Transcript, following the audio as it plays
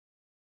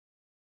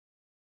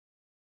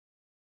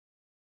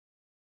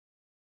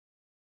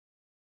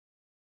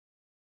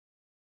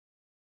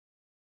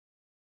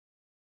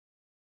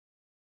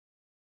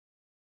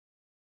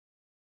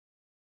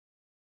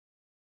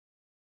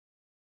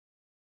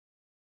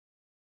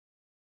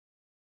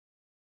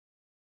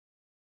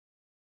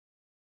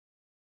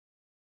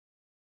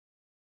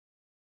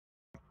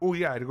Oh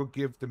yeah, I had to go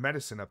give the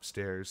medicine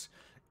upstairs.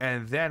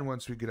 And then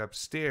once we get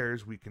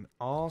upstairs, we can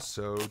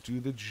also do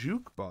the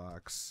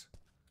jukebox.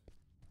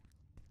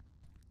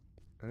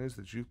 That is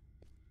the jukebox.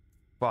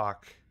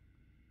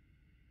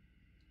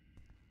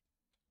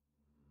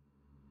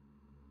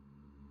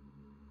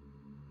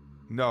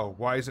 No,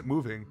 why is it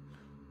moving?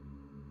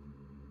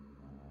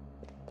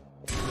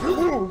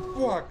 Oh,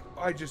 fuck!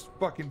 I just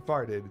fucking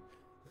farted.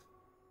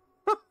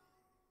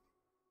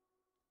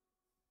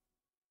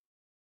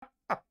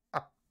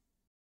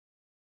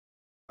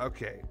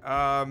 Okay,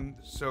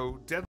 so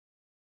Deadly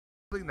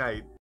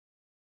Night.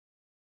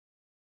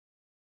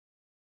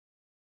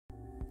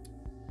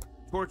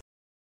 Torture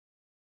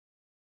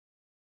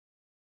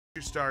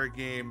Star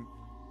game.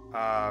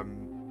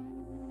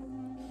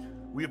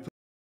 We have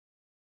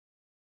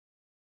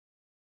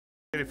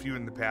played a few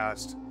in the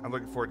past. I'm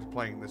looking forward to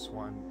playing this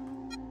one.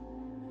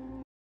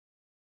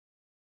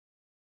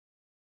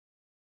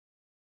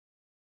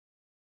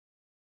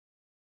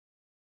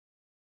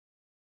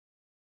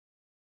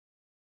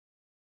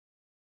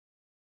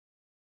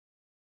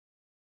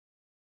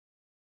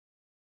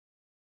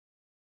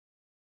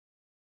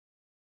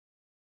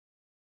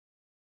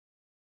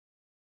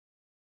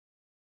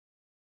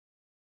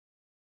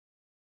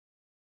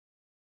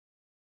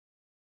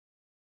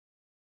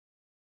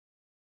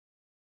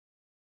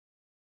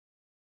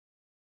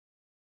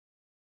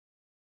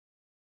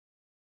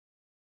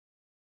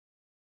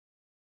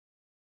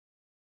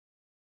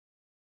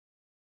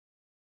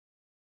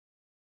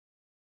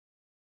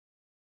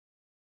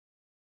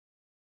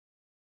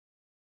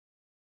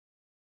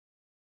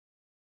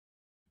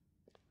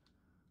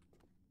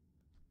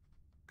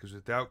 Because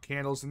without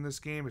candles in this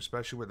game,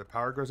 especially where the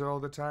power goes out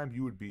all the time,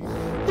 you would be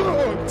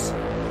fucked!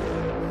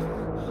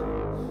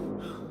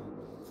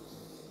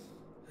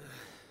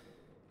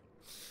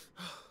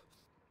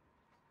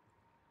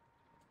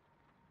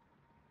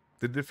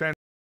 The defense.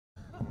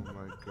 Oh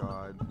my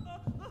god.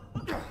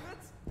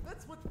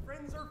 That's what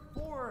friends are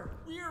for.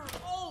 We're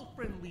all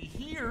friendly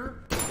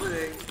here.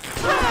 Hey!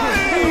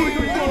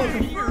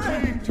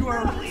 To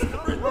our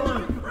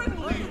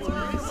friendly.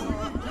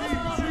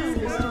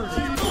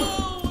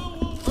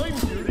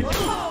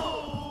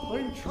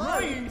 I'm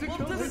trying to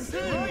come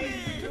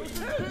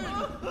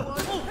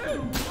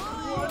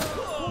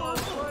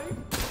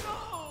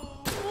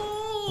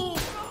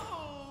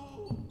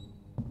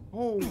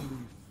Holy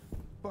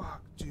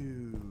fuck,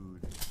 dude.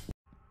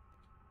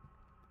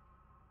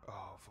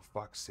 Oh, for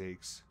fuck's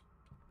sakes.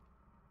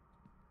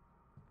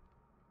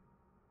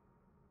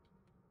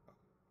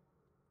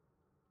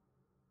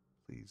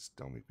 Please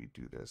don't make me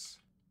do this.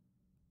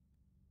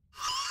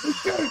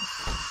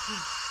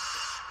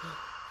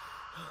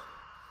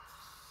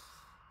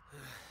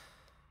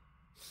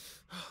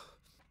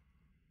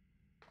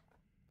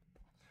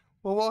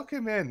 Well,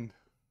 welcome in.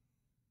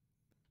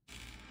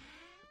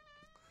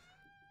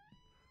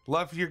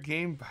 Love your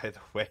game, by the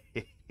way.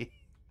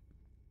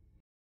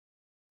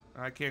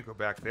 I can't go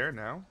back there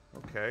now.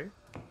 Okay.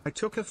 I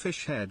took a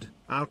fish head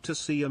out to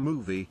see a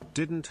movie,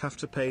 didn't have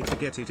to pay to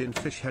get it in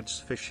fish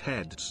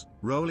heads,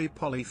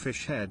 roly-poly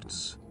fish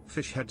heads,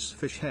 fish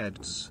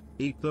heads,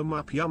 eat them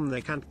up yum.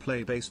 They can't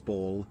play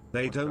baseball,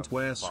 they don't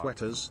wear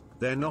sweaters,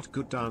 they're not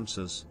good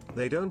dancers,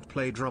 they don't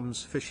play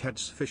drums. Fish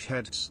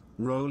heads,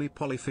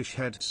 roly-poly fish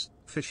heads,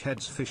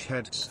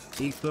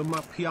 eat them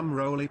up yum.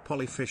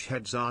 Roly-poly fish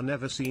heads are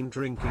never seen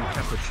drinking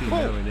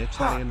cappuccino in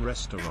Italian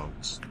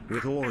restaurants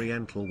with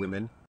Oriental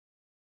women.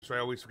 So I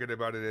always forget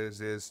about it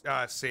is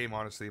same,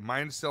 honestly.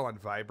 Mine's still on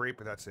vibrate,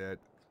 but that's it.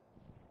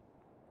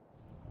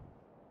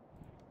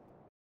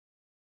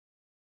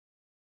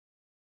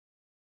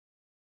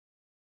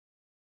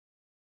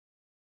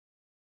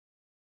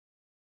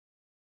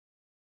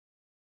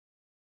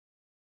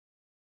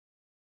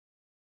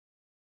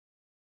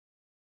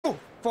 Oh,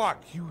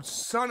 fuck, you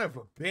son of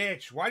a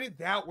bitch. Why did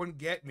that one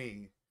get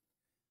me?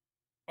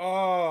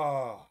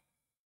 Oh.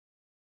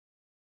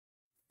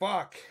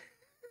 Fuck.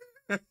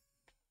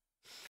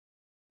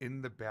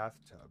 In the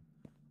bathtub.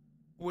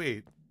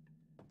 Wait.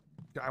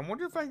 I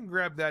wonder if I can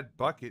grab that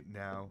bucket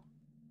now.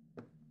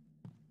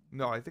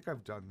 No, I think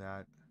I've done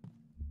that.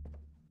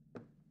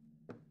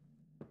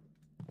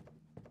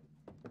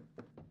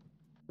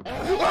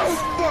 Oh,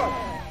 fuck!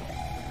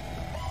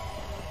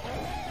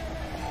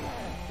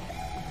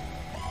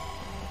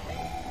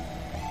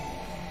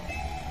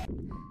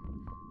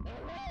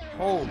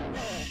 Holy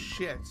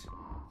shit.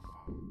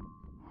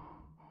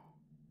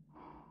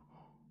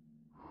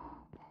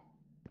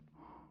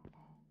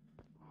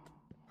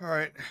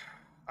 Alright,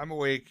 I'm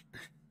awake.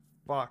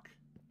 Fuck.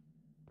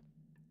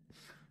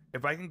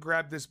 If I can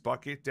grab this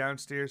bucket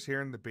downstairs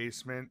here in the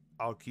basement,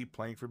 I'll keep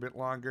playing for a bit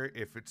longer.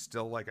 If it's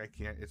still like I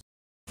can't, it's...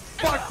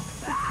 Fuck!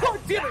 God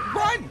damn it!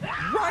 Run!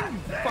 Run, you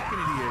fucking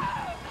idiot!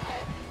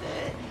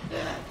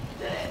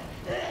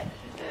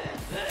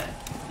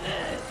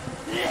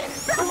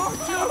 You want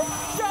to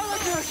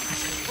challenge us!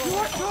 You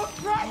want to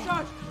crush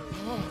us!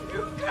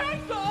 You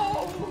can't go!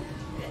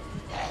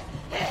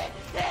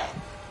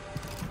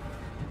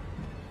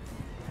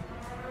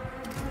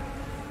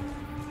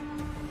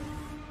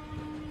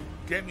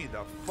 Get me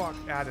the fuck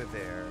out of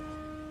there.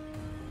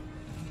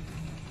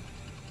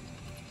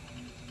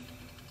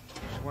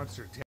 She wants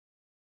her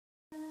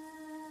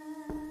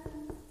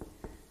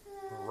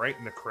right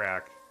in the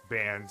crack.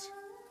 Banned.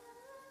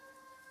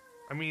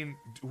 I mean,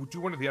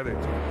 do one or the other.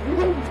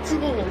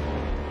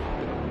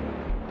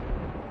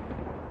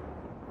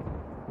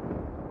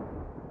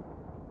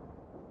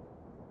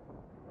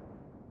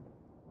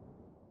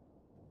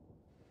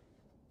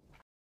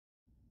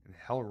 And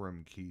Hell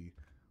Room key.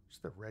 What's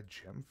the red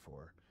gem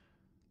for?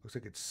 Looks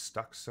like it's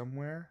stuck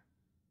somewhere.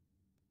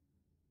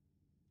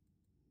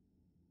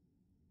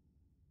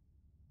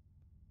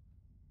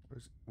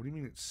 What do you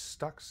mean it's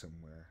stuck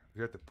somewhere?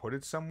 You have to put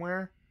it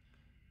somewhere?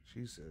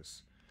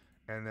 Jesus.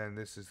 And then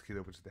this is the key that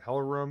opens the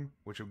Hell Room,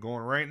 which I'm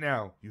going right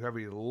now. You have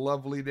a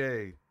lovely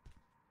day.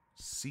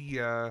 See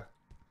ya.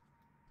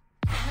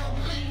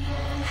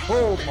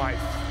 Oh my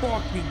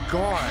fucking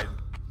god.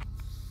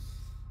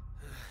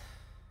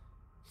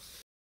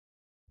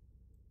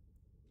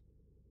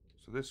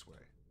 So this way.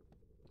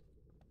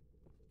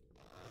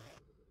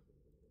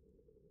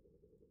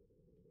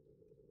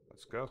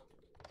 Let's go.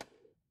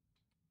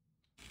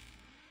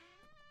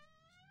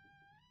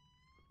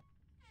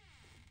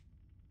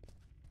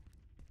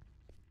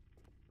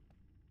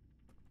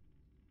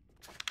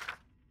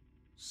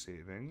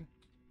 Saving.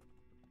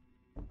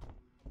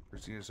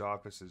 Christina's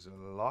office is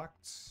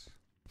locked.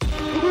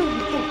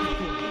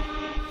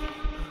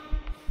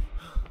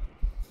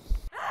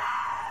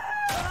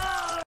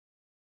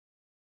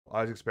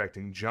 I was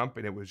expecting jump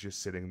and it was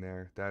just sitting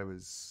there. That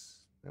was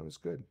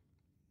good.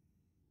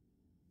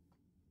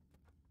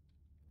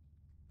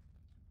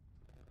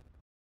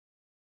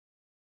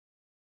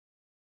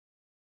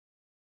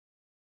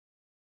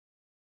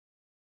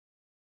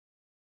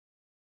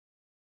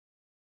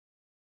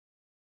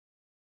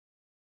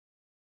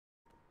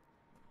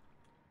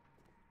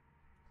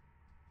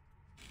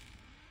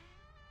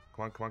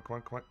 Come on, come on, come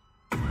on, come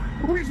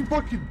on. Where's the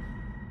fucking...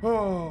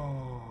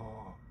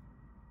 Oh.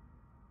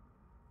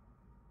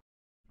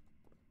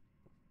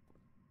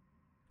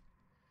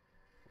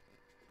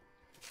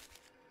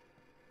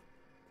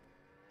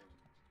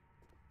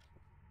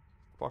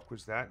 Fuck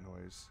was that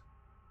noise?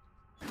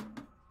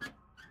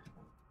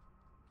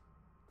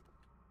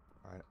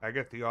 Alright, I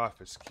got the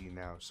office key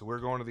now, so we're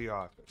going to the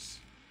office.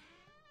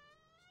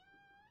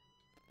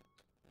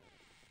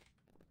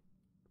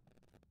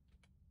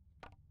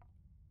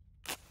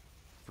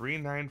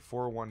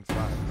 $39415.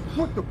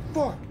 What the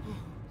fuck?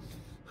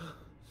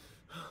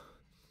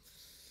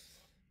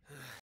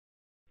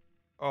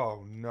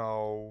 Oh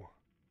no.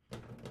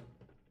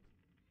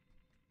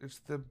 It's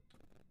the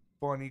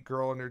bunny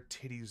girl and her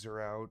titties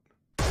are out.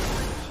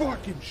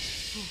 Fucking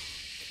shit.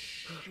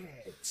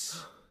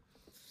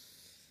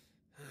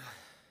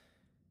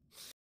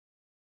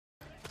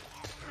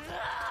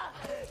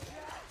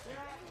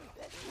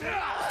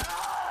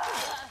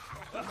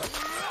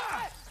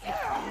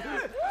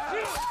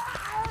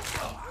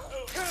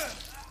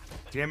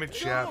 Damn it,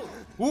 Chef.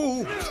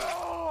 Ooh!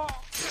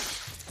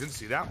 Didn't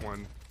see that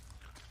one.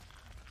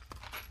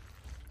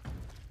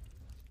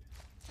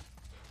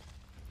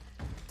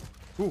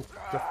 Ooh,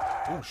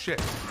 ooh,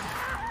 shit.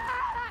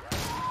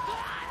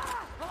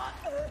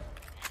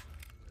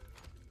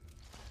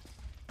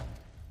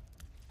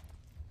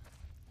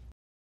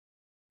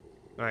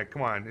 Alright,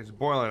 come on. It's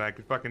boiling. I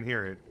could fucking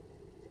hear it.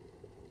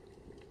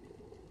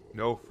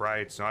 No, Fry,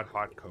 it's not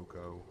hot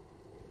cocoa.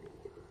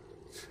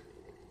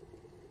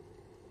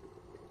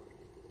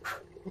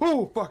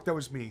 Oh, fuck, that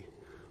was me.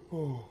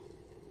 Oh.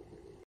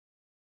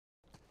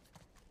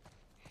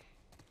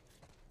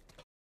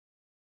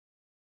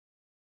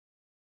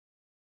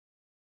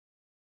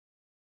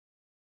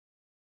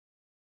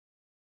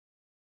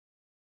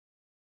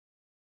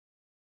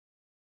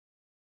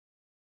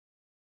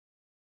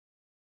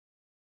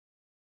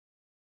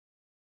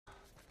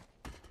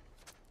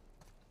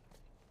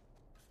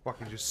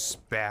 Fucking just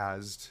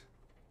spazzed.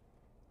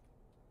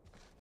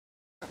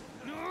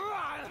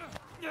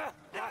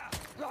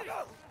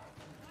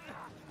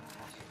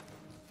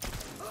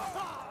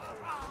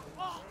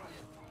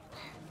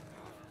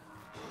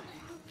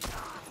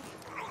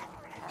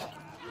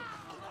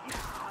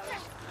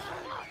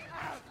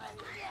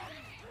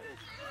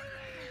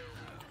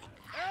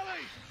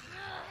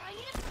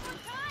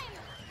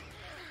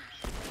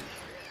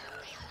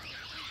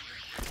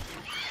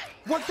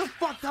 What the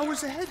fuck? That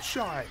was a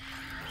headshot!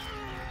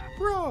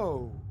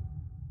 Bro!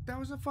 That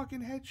was a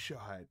fucking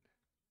headshot.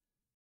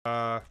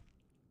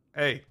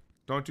 Hey,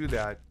 don't do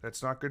that.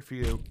 That's not good for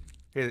you.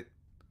 Hey,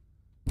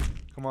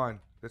 come on.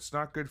 That's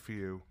not good for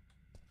you.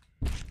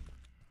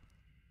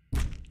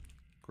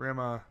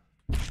 Grandma.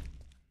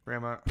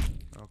 Grandma.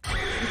 Okay.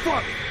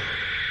 Fuck!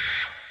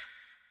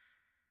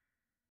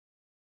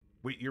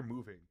 Wait, you're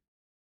moving.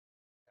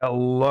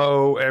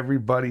 Hello,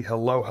 everybody.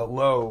 Hello,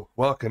 hello.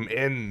 Welcome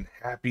in.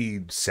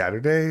 Happy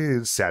Saturday.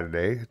 It's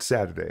Saturday. It's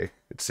Saturday.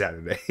 It's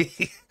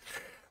Saturday.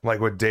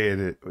 Like, what day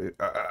is it?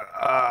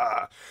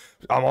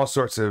 I'm all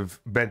sorts of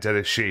bent out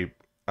of shape.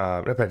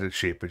 Not bent out of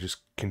shape, but just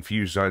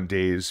confused on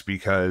days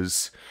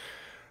because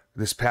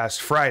this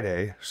past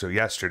Friday, so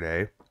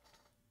yesterday,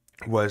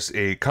 was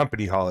a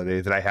company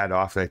holiday that I had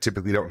off that I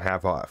typically don't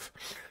have off.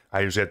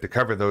 I usually have to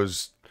cover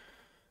those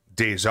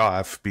days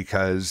off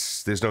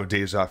because there's no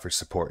days off for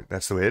support.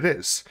 That's the way it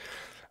is.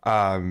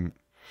 But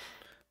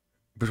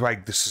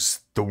like, this is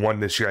the one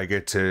this year I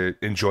get to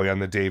enjoy on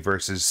the day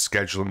versus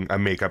scheduling a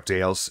makeup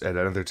day else at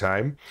another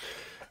time.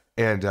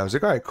 And I was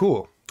like, all right,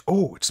 cool.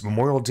 Oh, it's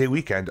Memorial Day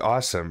weekend.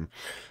 Awesome.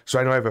 So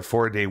I know I have a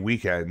 4-day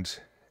weekend,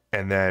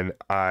 and then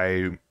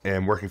I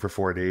am working for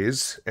 4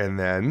 days, and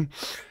then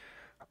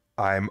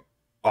I'm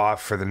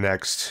off for the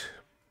next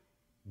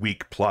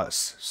week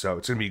plus. So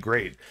it's going to be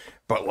great.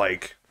 But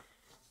like,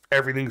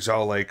 everything's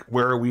all like,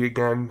 where are we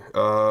again?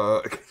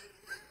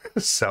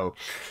 So,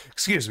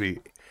 excuse me.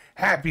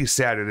 Happy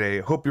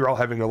Saturday. Hope you're all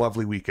having a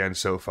lovely weekend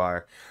so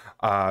far.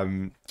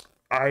 I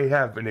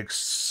have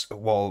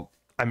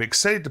I'm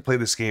excited to play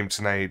this game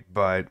tonight,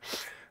 but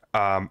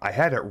I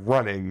had it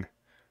running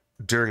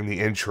during the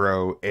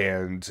intro,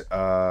 and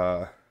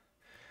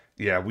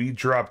yeah, we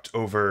dropped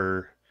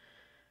over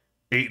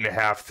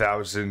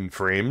 8,500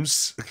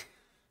 frames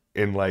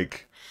in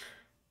like,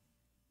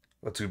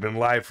 we've been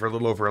live for a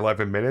little over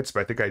 11 minutes,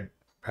 but I think I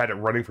had it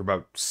running for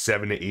about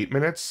 7 to 8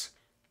 minutes.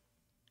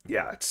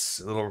 Yeah,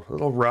 it's a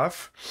little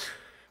rough.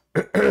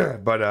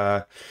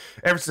 But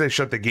ever since I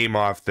shut the game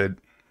off, the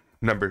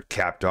number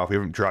capped off. We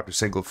haven't dropped a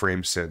single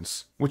frame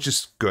since, which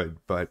is good.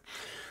 But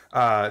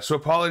so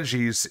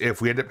apologies if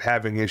we end up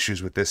having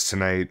issues with this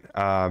tonight.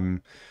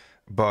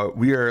 But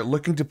we are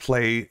looking to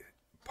play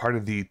part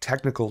of the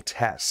technical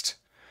test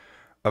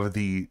of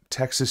the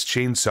Texas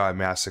Chainsaw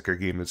Massacre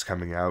game that's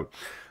coming out.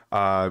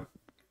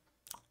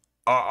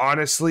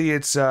 Honestly,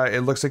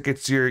 it looks like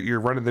it's your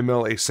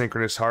run-of-the-mill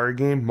asynchronous horror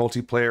game,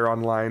 multiplayer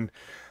online,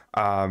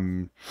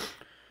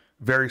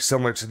 very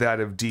similar to that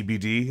of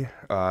DBD,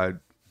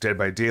 Dead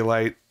by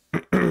Daylight.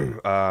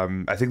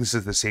 I think this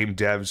is the same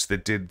devs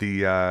that did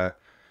the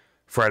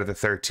Friday the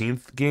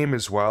 13th game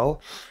as well.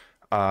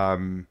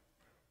 And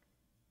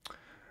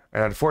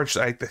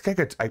unfortunately, I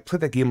think I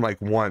played that game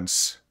like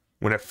once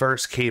when it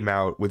first came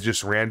out with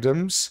just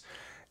randoms.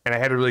 And I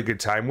had a really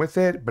good time with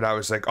it, but I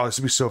was like, oh, this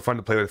would be so fun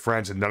to play with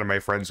friends, and none of my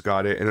friends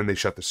got it, and then they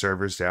shut the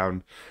servers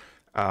down.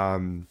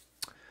 But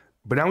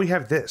now we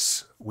have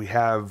this. We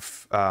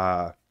have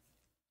the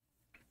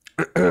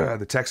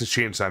Texas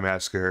Chainsaw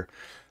Massacre.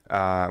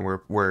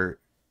 We're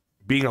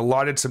being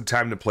allotted some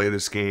time to play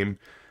this game,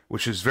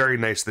 which is very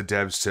nice of the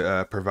devs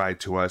to provide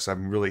to us.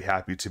 I'm really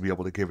happy to be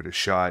able to give it a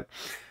shot.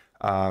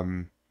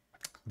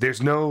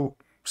 There's no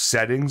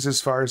settings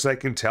as far as I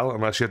can tell,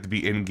 unless you have to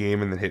be in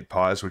game and then hit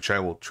pause, which I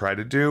will try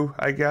to do,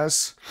 I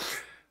guess.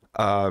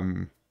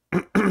 But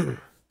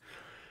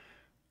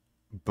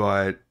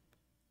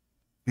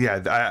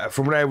yeah,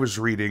 from what I was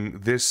reading,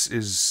 this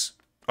is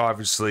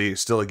obviously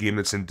still a game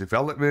that's in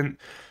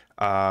development.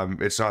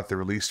 It's not the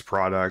released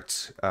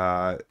product.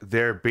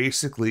 They're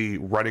basically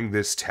running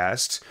this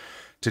test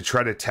to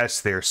try to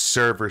test their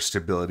server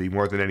stability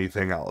more than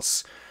anything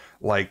else.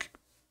 Like,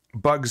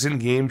 bugs in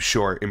game,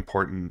 sure,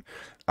 important.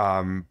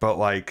 But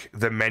like,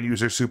 the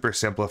menus are super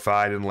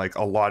simplified, and like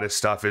a lot of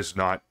stuff is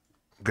not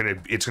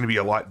it's gonna be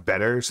a lot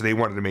better. So they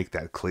wanted to make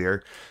that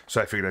clear. So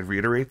I figured I'd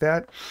reiterate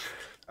that.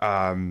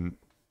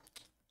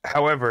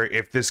 However,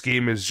 if this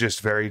game is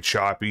just very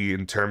choppy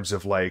in terms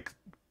of like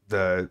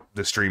the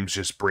streams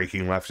just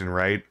breaking left and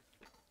right,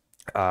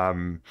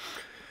 I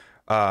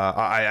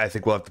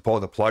think we'll have to pull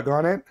the plug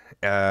on it.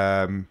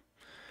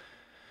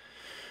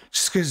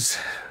 Just because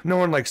no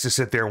one likes to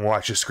sit there and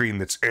watch a screen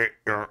that's, you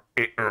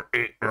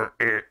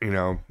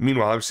know.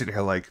 Meanwhile, I'm sitting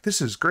here like, this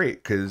is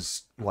great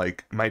because,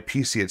 like, my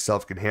PC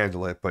itself can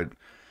handle it, but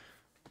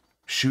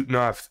shooting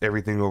off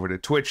everything over to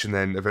Twitch and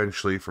then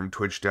eventually from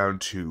Twitch down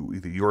to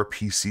either your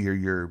PC or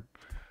your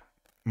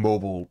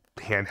mobile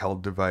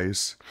handheld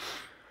device,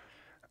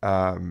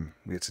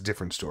 it's a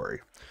different story.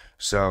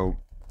 So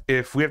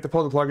if we have to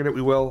pull the plug in it,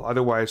 we will.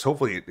 Otherwise,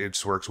 hopefully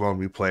it works well and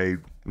we play,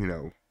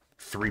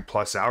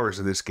 3+ hours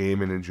of this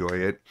game and enjoy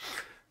it.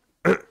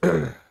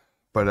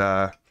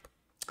 But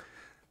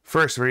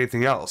first, for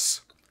anything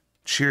else,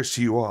 cheers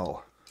to you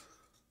all.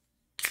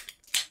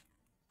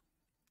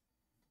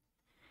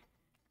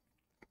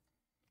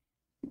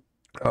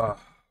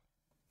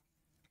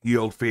 You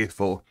old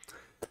faithful.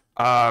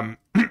 So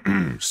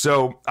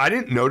I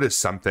didn't notice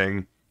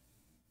something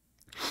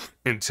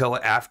until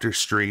after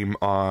stream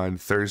on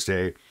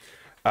Thursday.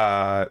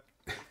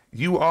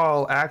 You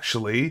all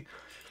actually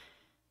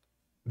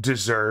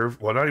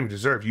deserve, well, not even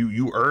deserve,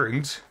 you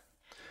earned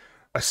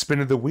a spin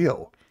of the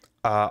wheel.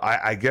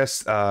 I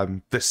guess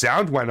the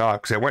sound went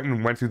off because I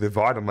went through the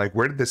VOD. I'm like,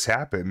 where did this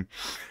happen?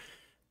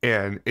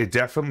 And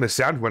the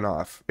sound went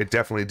off. It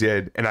definitely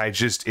did. And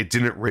it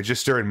didn't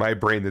register in my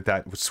brain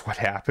that was what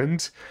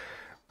happened.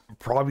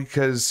 Probably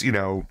because,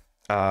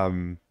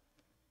 I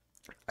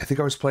think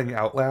I was playing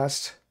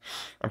Outlast.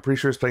 I'm pretty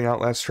sure I was playing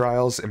Outlast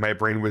Trials, and my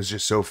brain was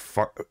just so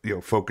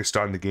focused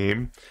on the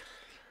game.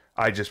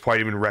 I just probably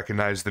didn't even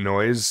recognize the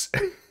noise.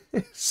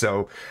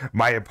 So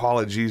my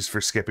apologies for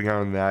skipping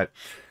out on that.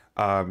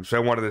 So I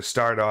wanted to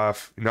start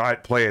off,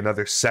 not play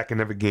another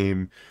second of a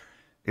game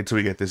until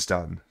we get this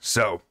done.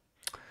 So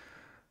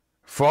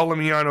follow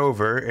me on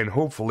over, and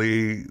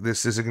hopefully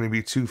this isn't going to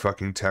be too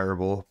fucking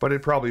terrible, but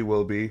it probably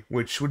will be,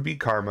 which would be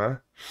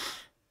karma.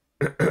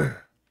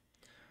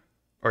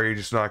 Or you're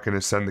just not going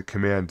to send the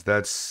command.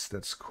 That's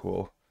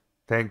cool.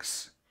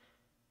 Thanks.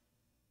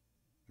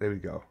 There we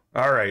go.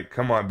 All right,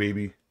 come on,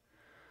 baby.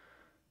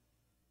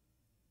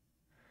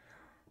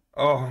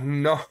 Oh,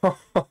 no.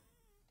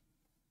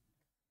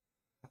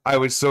 I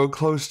was so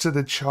close to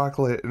the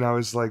chocolate, and I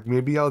was like,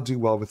 maybe I'll do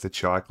well with the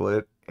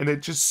chocolate. And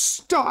it just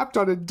stopped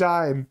on a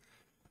dime.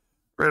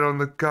 Right on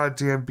the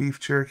goddamn beef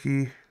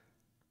jerky.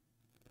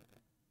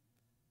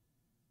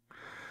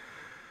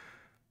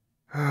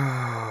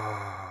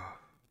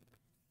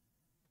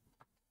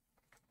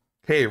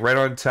 Hey, right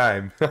on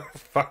time.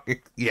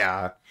 Fucking,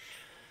 yeah.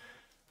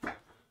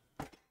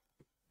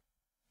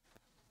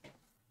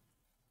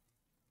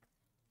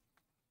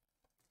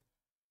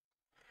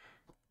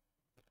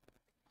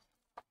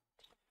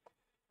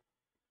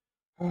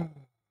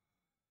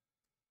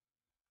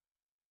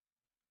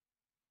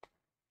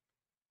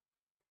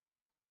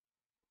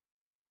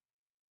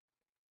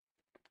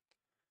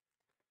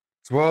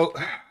 Well,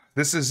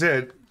 this is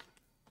it.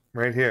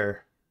 Right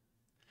here.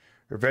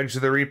 Revenge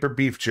of the Reaper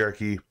beef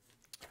jerky.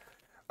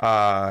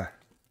 Uh,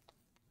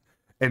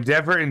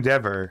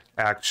 Endeavor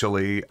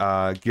actually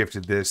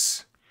gifted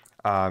this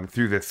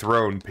through the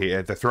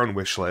throne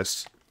wish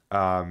list.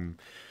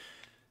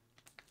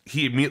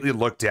 He immediately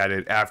looked at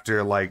it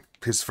after like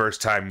his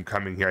first time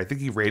coming here. I think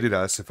he rated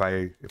us if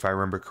I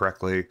remember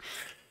correctly.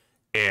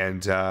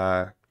 And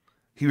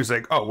he was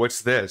like, "Oh,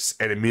 what's this?"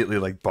 And immediately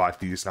like bought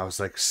these. And I was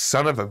like,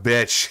 "Son of a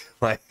bitch."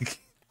 Like,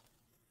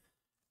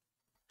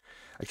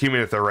 I came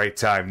in at the right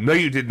time. No,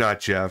 you did not,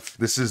 Jeff.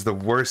 This is the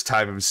worst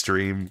time of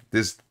stream.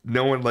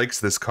 No one likes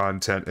this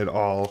content at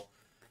all.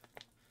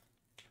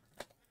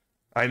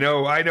 I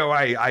know,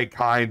 I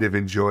kind of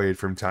enjoy it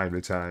from time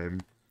to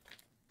time.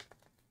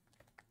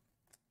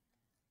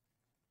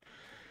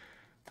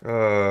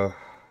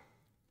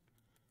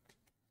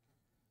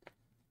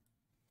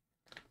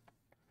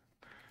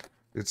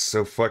 It's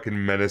so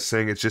fucking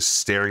menacing. It's just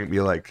staring at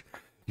me like,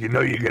 you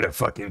know you're gonna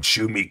fucking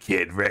chew me,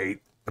 kid, right?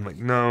 I'm like,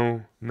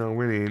 no,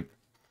 we ain't.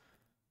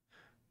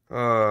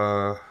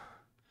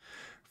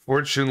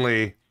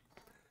 Fortunately,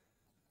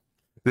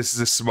 this is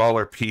a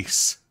smaller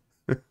piece.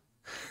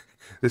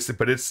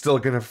 But it's still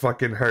gonna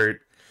fucking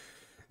hurt.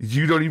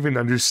 You don't even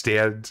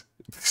understand.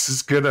 This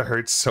is gonna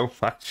hurt so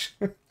much.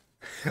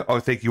 Oh,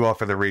 thank you all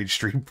for the rage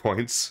stream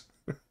points.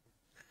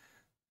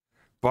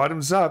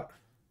 Bottoms up.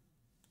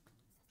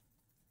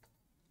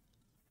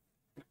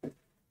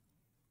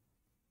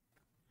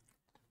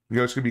 You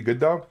know it's gonna be good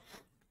though?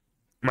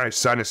 My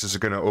sinuses are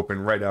gonna open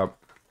right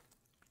up.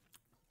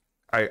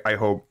 I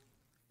hope.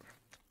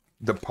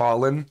 The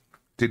pollen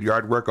did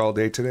yard work all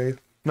day today.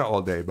 Not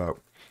all day, but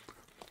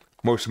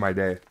most of my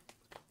day.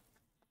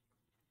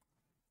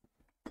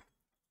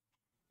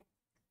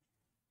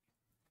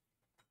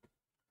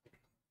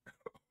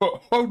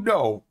 Oh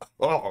no.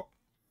 Oh.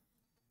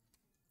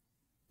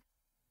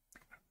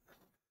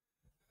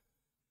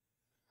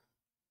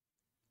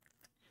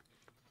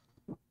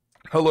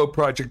 Hello,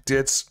 Project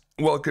Dits.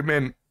 Welcome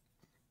in.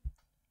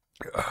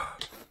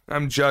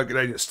 I'm Jugg, and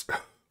I just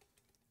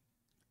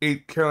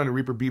ate Carolina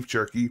Reaper beef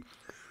jerky.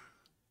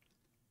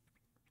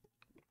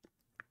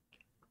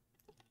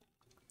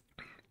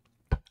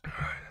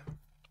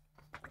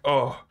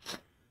 Oh,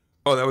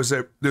 that was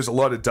it. There's a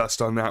lot of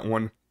dust on that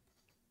one.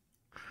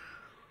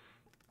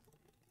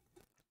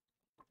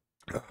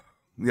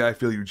 Yeah, I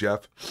feel you,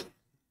 Jeff.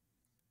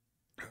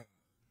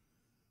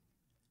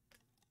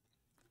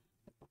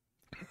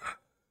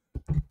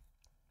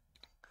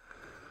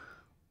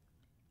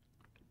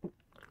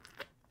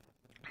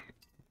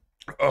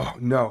 Oh,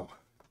 no.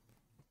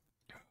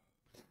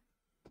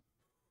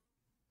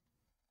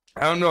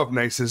 I don't know if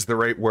nice is the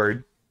right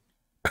word.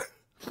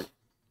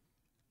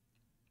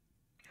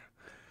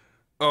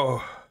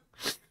 Oh.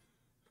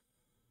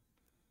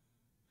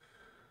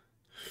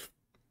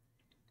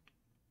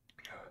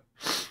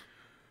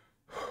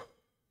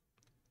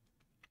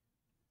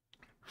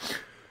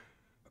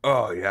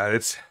 Oh, yeah,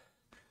 it's...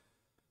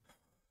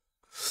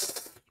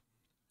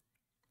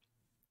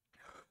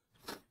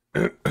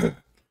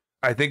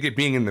 I think it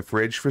being in the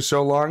fridge for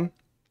so long,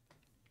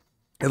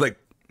 it, like,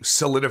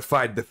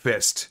 solidified the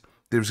fist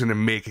that it was going to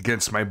make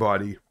against my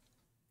body.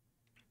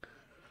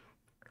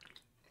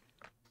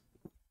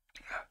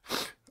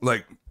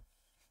 Like,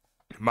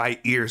 my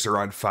ears are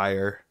on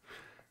fire.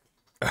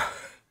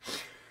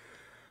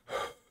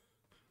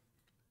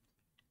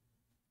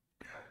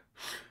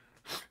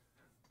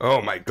 Oh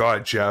my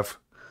god, Jeff.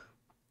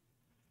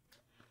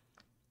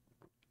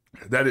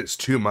 That is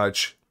too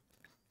much.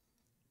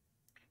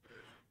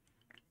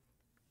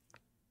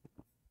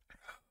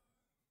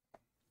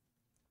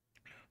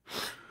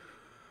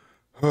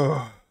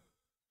 Oh.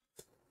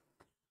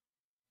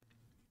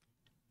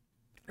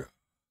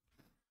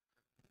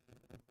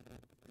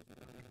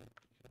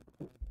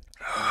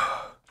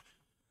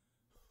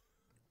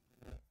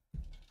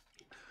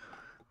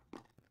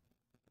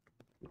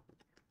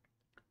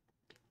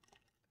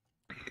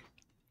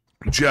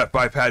 Jeff,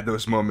 I've had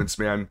those moments,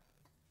 man.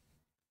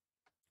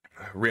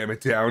 Ram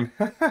it down.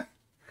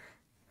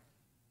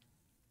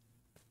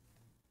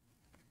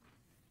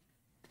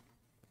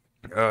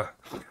 uh.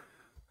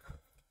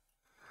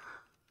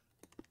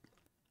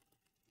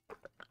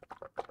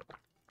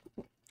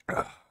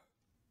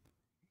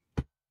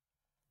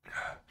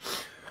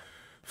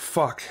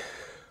 Fuck.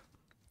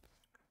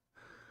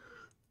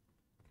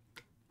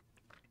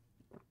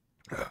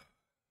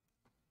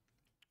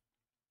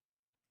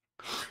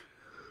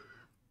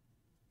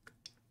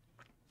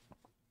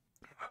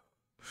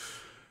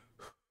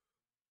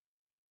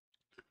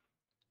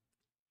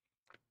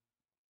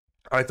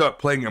 I thought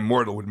playing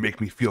Immortal would make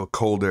me feel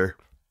colder.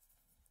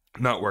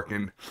 Not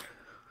working.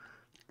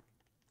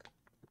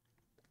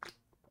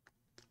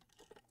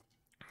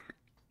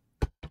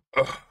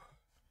 Ugh.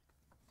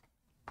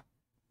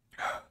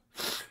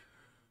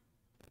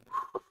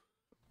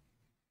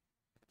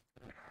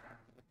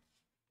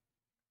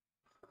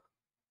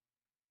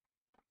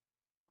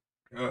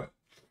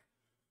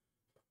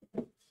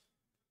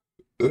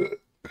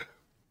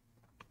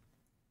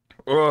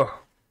 Oh,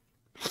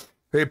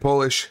 hey,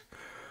 Polish.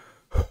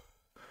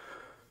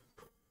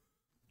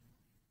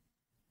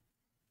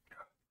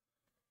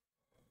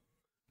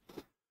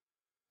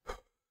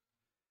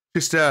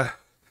 Just had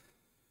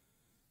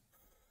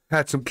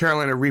some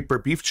Carolina Reaper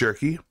beef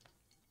jerky.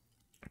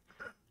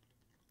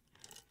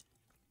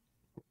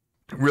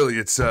 Really,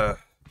 it's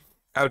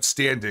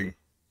outstanding.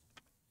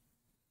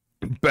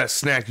 Best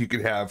snack you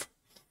could have.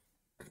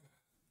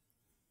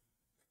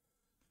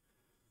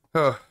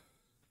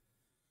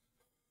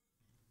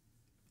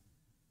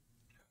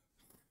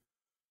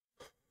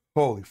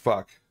 Holy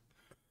fuck.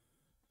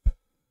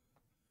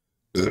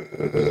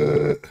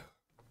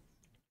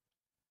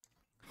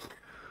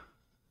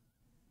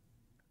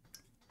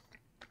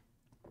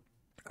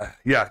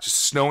 Yeah, just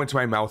snow into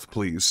my mouth,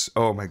 please.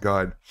 Oh my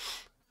god.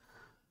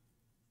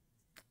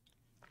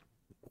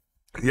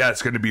 Yeah,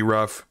 it's going to be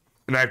rough.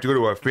 And I have to go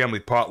to a family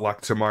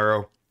potluck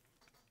tomorrow.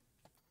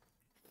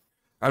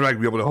 I'm not going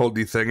to be able to hold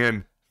the thing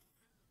in.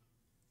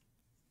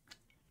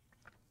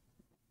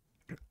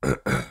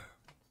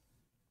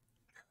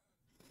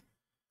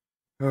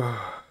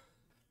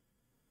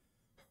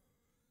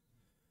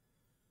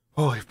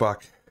 Holy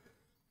fuck.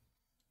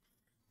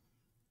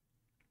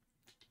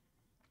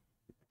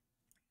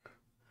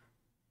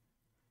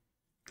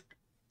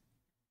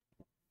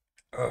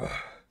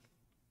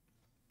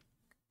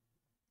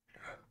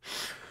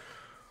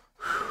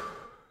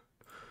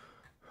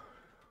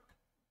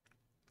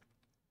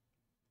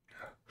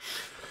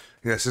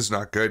 Yeah, this is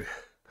not good.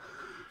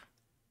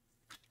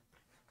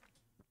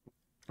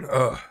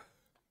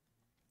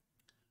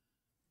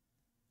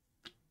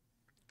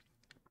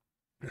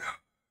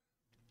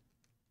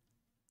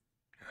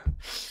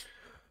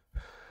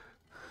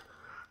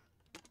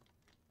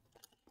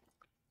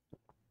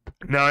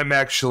 Now I'm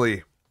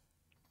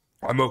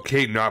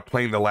okay not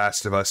playing The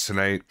Last of Us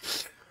tonight,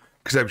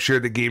 because I'm sure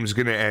the game's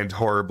gonna end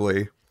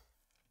horribly.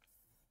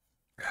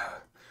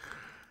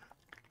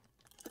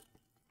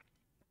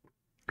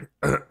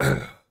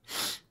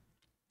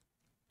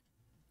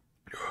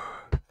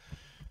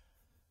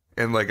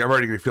 And like, I'm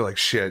already gonna feel like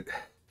shit.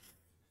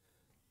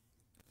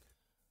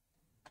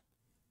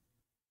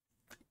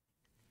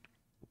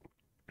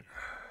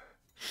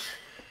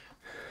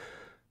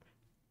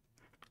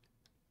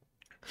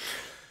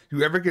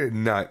 You ever get a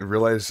nut and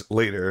realize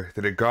later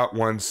that it got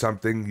one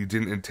something you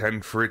didn't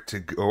intend for it to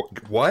go?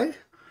 What?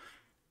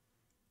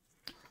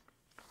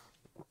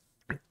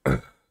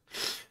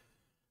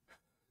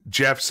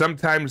 Jeff,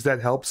 sometimes that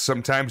helps.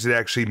 Sometimes it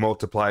actually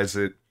multiplies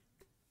it.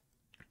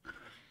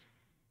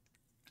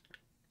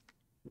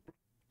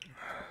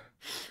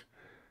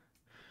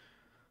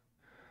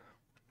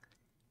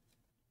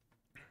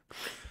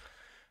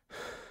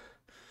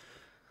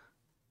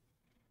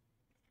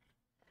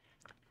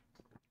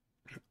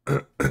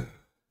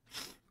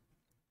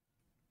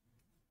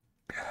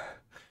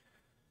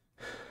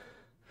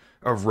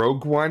 A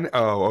rogue one?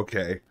 Oh,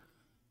 okay.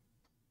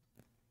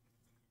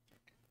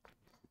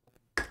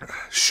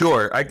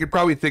 Sure, I could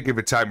probably think of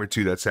a time or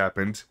two that's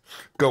happened.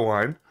 Go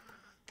on.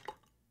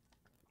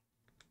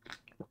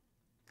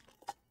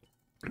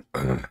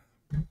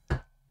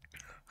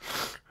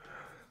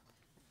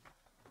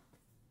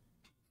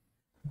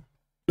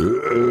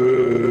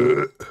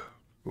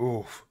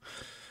 Oof.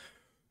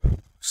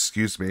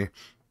 Excuse me.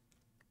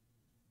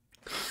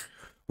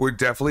 We're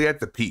definitely at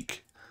the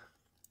peak.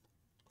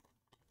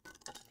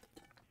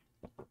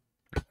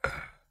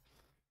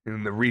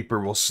 And the Reaper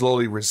will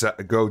slowly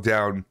go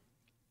down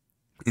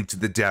into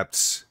the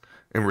depths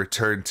and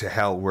return to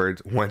hell where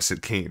once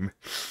it came.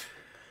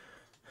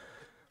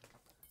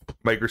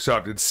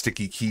 Microsoft and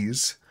sticky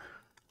keys.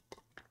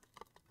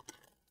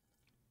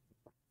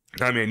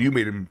 I mean, you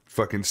made him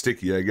fucking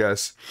sticky, I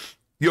guess.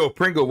 Yo,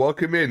 Pringle,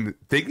 welcome in.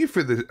 Thank you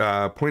for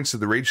the points of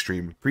the raid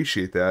stream.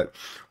 Appreciate that.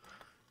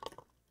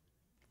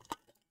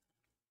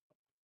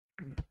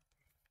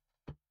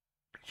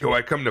 Yo,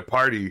 I come to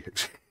party.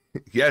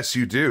 Yes,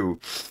 you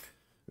do.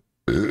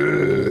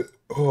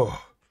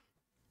 Oh.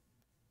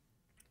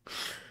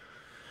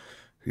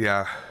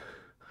 Yeah.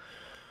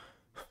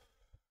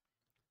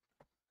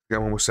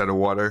 I'm almost out of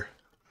water.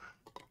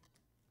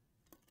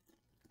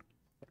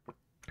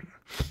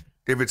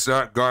 If it's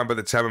not gone by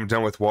the time I'm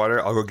done with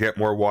water, I'll go get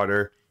more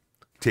water,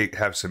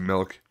 have some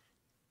milk,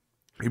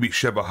 maybe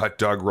shove a hot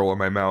dog roll in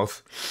my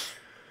mouth.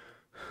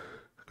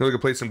 Gonna go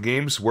play some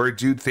games. Word,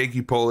 dude. Thank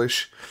you,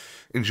 Polish.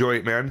 Enjoy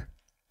it, man.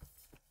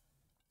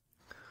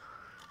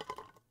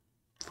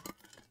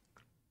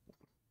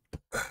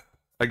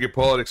 I can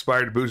pull out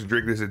expired booze and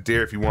drink this a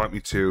dare if you want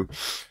me to.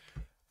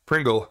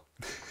 Pringle.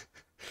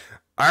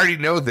 I already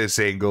know this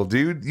angle,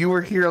 dude. You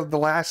were here the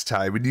last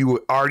time and you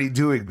were already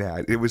doing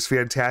that. It was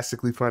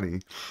fantastically funny.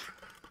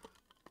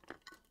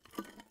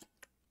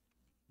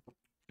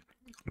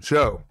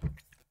 So,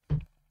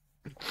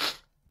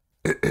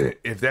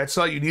 if that's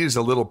all you need is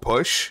a little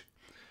push,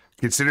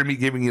 consider me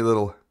giving you a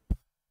little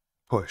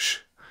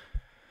push.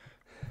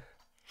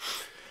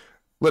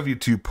 Love you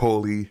too,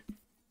 Polly.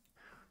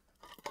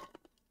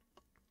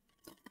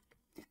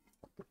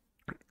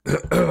 It's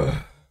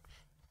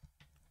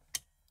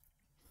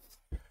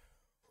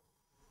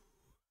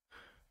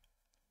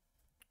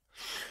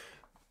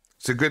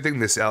a good thing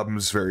this album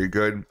is very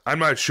good. I'm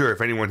not sure if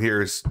anyone here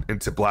is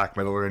into black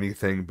metal or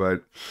anything,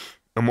 but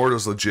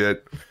Immortal's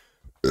legit.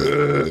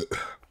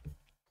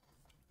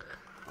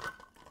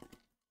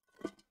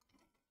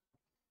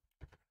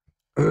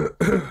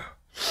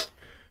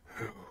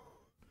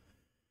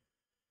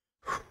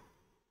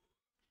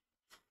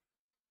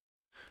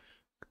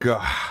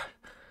 God.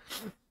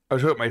 I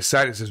was hoping my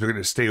sinuses were going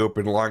to stay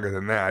open longer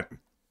than that.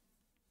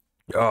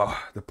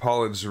 Oh, the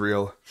pollen's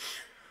real.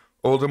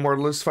 Old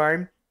Immortal is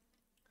fine.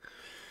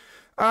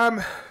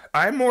 I'm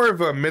more of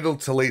a middle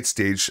to late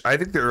stage. I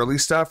think the early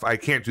stuff, I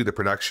can't do the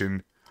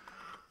production.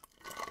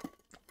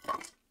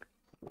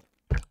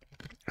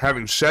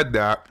 Having said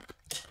that,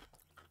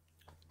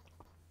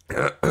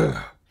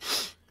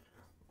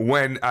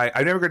 when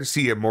I never got to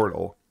see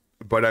Immortal,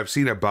 but I've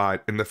seen a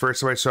bot, and the first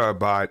time I saw a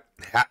bot,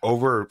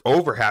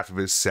 over half of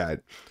his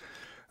set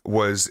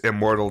was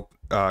Immortal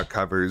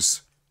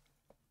covers,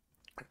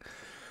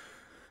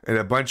 and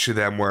a bunch of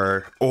them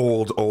were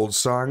old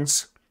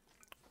songs.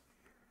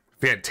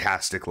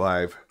 Fantastic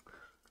live.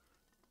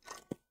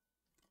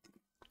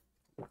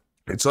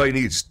 It's all you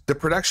need. The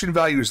production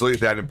value is really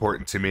that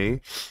important to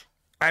me.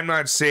 I'm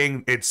not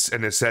saying it's a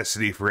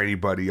necessity for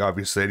anybody.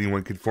 Obviously,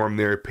 anyone can form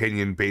their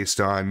opinion based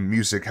on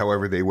music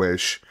however they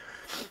wish.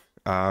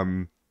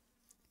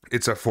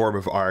 It's a form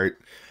of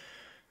art.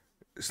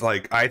 It's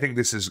like, I think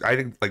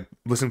like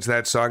listening to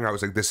that song, I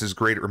was like, this is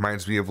great. It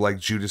reminds me of like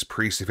Judas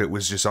Priest if it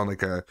was just on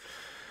like a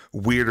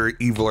weirder,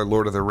 evil or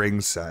Lord of the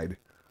Rings side.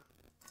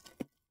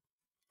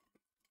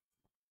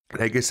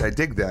 And I guess I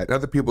dig that.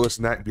 Other people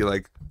listen to that and be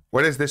like,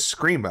 what is this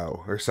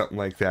screamo? Or something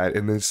like that.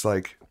 And it's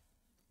like,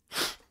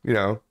 you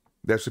know,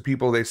 that's the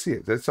people, they see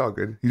it. That's all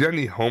good. You done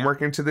any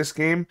homework into this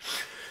game?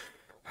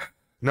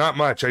 Not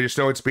much. I just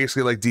know it's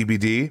basically like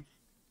DBD.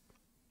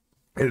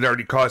 And it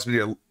already caused me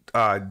to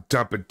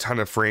dump a ton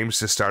of frames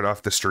to start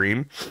off the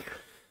stream.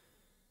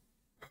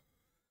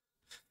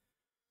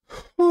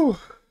 Whew.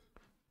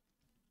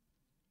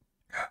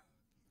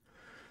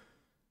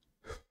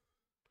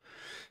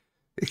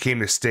 It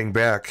came to sting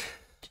back.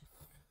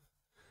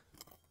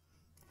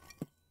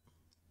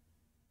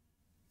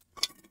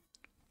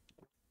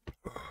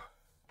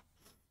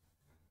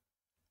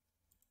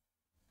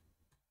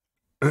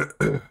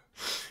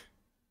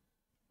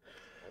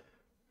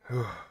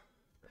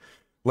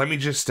 Let me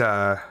just,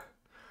 I'm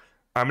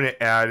going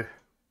to add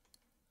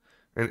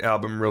an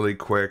album really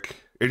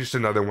quick. It's just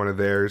another one of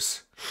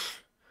theirs.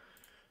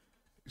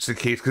 It's the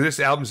case, because this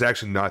album's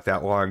actually not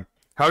that long.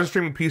 How's the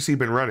streaming PC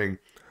been running?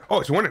 Oh,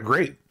 it's running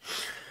great.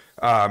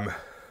 I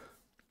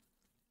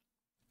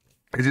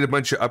did a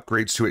bunch of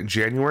upgrades to it in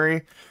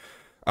January.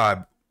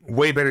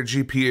 Way better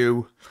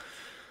GPU.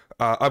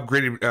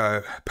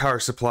 Upgraded power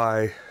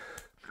supply.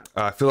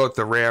 Fill out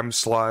the RAM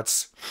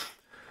slots.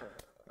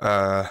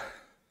 New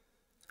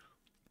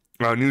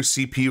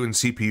CPU and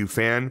CPU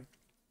fan.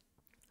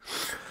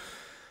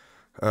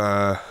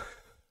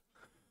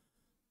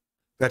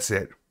 That's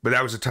it. But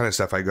that was a ton of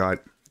stuff I got.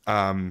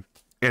 And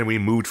we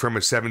moved from a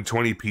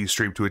 720p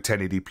stream to a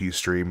 1080p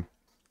stream.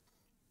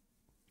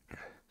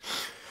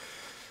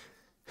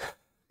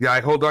 Yeah, I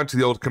hold on to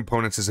the old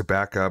components as a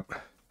backup.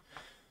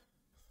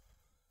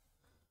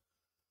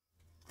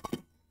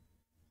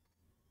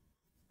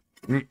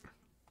 All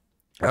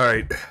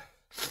right.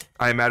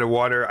 I'm out of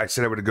water. I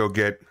said I would go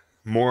get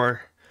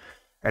more,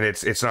 and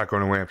it's not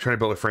going away. I'm trying to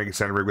build a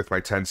Frankenstein rig with my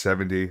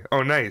 1070.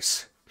 Oh,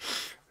 nice.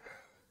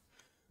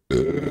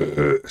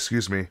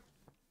 Excuse me.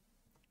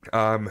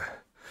 I'll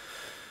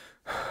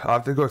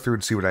have to go through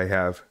and see what I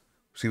have.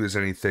 See if there's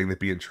anything that'd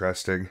be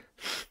interesting.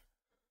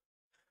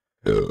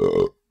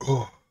 I'll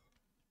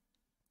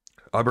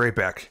be right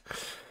back.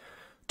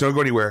 Don't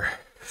go anywhere.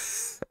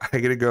 I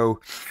gotta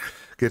go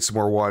get some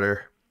more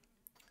water.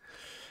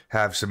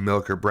 Have some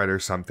milk or bread or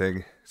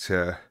something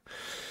to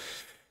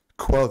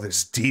quell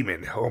this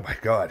demon. Oh my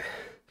god.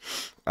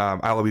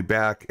 I'll be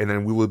back, and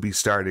then we will be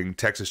starting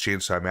Texas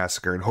Chainsaw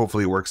Massacre, and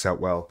hopefully it works out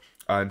well.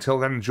 Until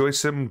then, enjoy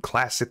some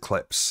classic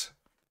clips.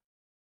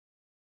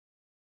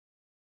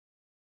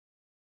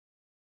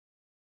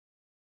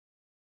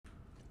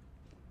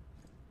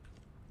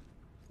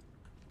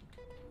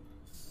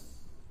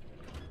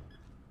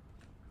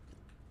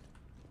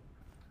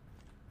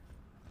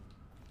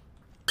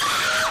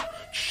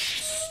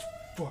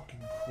 Fucking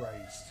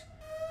Christ.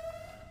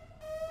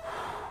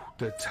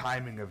 The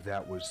timing of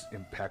that was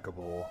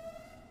impeccable.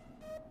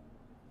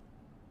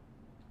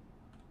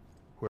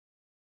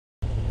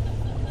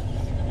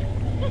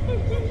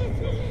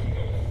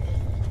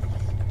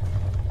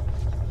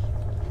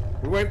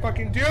 What do I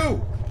fucking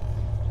do?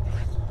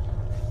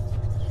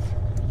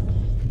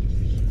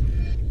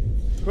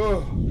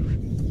 Oh.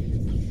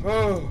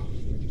 Oh.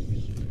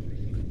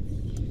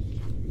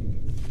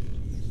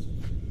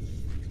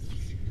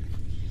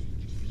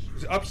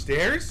 Is it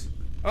upstairs?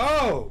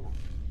 Oh.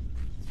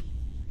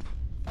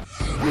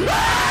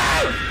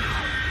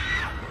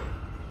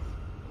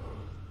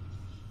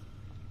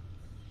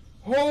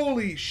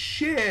 Holy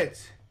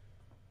shit.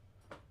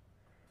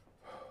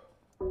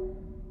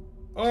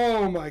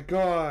 Oh my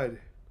god.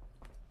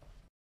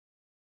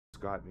 It's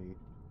got me.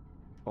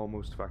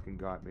 Almost fucking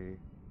got me.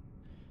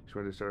 Just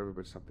wanted to start over,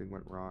 but something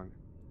went wrong.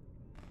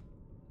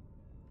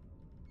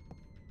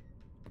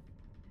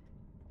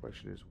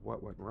 Question is,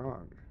 what went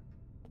wrong?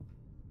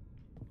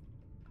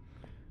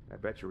 I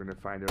bet you're gonna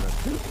find out.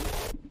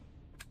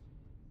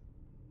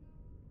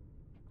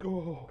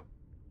 Oh.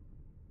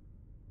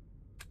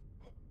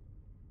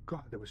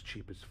 God, that was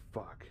cheap as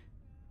fuck.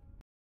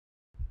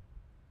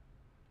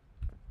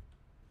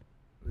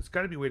 There's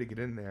got to be a way to get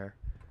in there.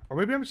 Or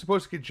maybe I'm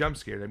supposed to get jump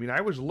scared. I mean, I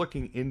was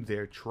looking in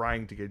there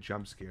trying to get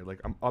jump scared. Like,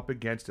 I'm up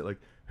against it. Like,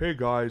 hey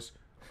guys,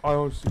 I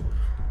don't see.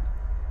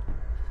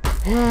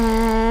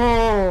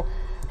 Oh,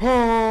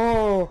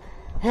 oh,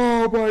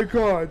 oh my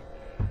god.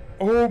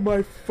 Oh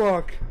my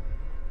fuck.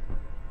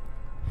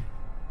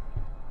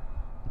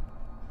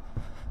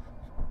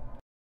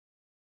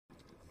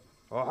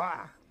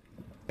 Aha.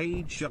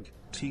 Hey Jugg,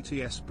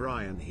 TTS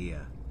Brian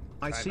here.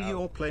 I see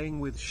you're playing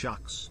with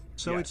sharks,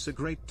 so Yes. it's a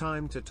great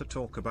time to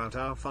talk about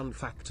our fun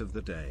fact of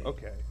the day.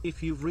 Okay.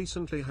 If you've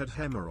recently had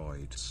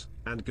hemorrhoids,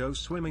 and go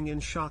swimming in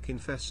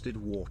shark-infested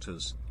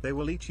waters, they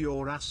will eat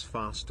your ass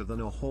faster than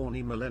a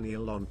horny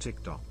millennial on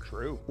TikTok.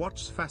 True.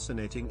 What's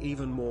fascinating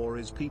even more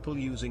is people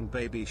using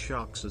baby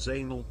sharks as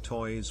anal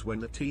toys when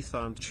the teeth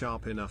aren't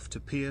sharp enough to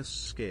pierce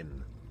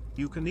skin.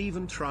 You can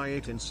even try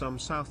it in some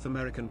South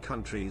American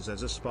countries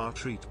as a spa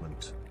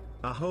treatment.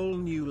 A whole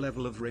new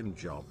level of rim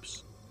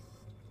jobs.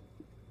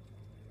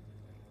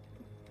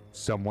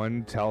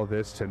 Someone tell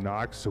this to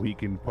Knox so he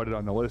can put it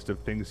on the list of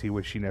things he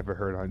wish he never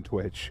heard on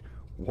Twitch.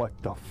 What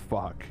the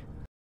fuck?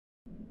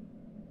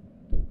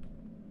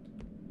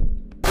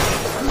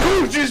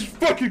 Oh, Jesus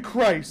fucking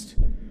Christ!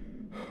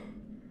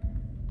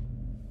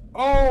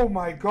 Oh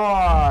my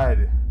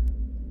god!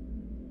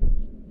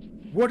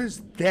 What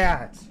is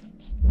that?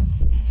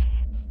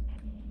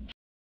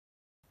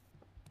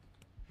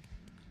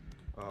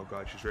 Oh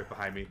god, she's right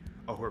behind me.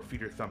 Oh, her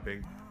feet are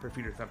thumping. Her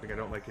feet are thumping. I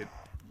don't like it.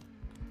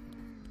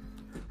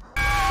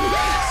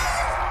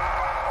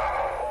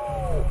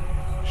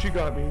 She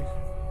got me.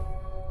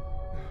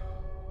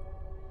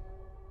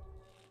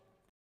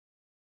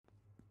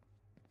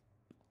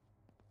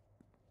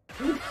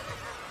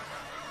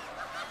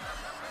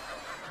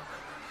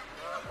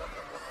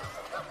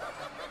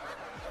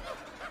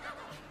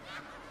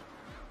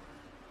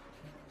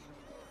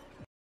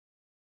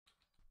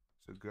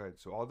 So good.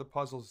 So all the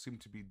puzzles seem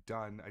to be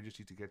done. I just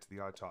need to get to the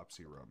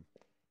autopsy room.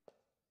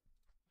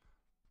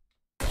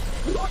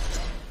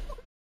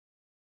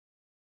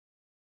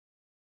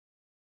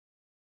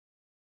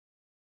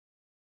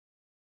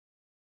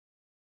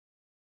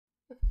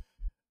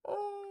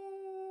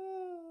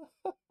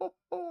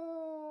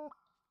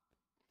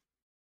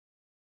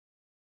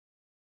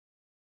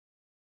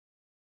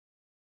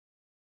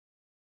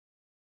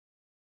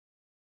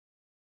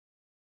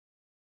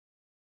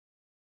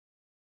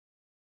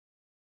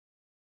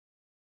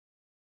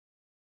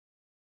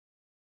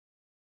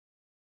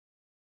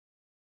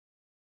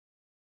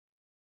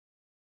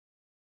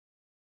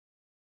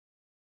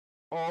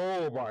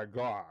 Oh my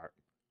god.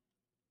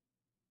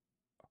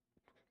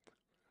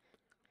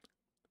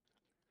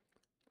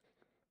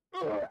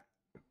 Ugh.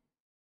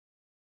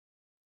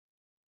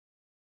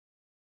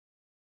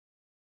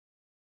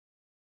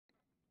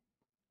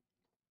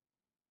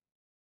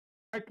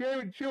 I can't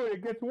even chew it.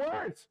 It gets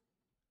worse.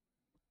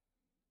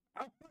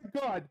 Oh my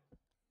god.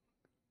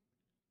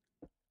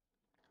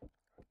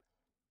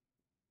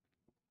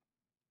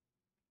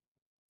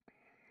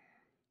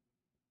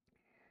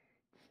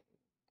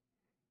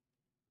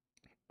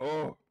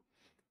 Oh,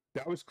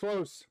 that was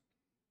close.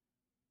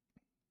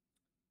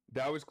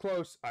 That was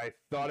close. I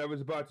thought I was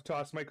about to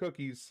toss my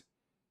cookies.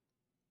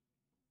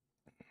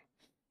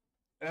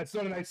 That's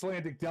not an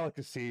Icelandic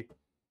delicacy.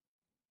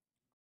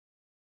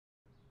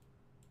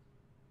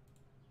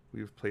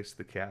 We've placed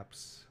the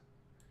caps.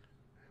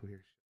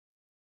 Weird.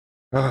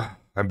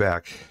 I'm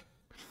back.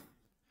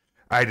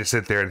 I had to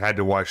sit there and had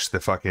to watch the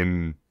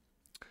fucking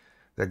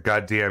that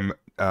goddamn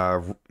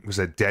was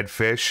a dead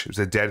fish. It was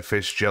a dead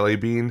fish jelly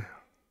bean.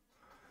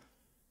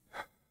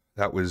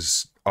 That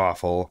was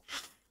awful.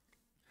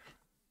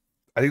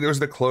 I think that was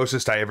the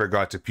closest I ever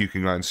got to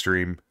puking on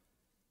stream.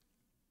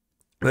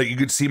 Like, you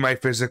could see my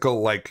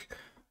physical, like,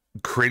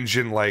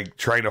 cringing, like,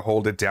 trying to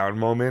hold it down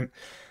moment.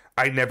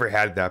 I never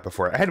had that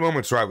before. I had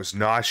moments where I was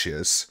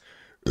nauseous.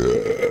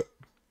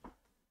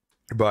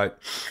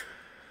 But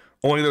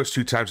only those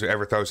 2 times I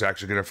ever thought I was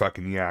actually going to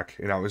fucking yak.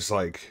 And I was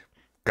like,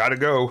 gotta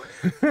go.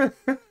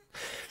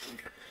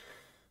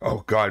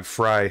 Oh, God,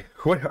 Fry.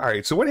 What? All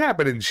right, so what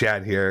happened in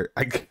chat here?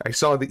 I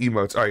saw the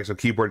emotes. All right, so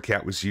keyboard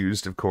cat was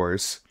used, of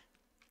course.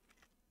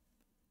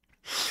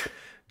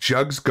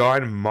 Jugg's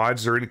gone,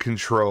 mods are in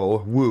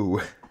control.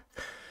 Woo.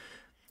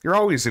 You're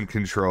always in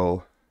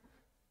control.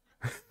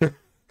 Here,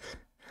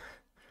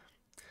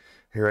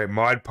 right,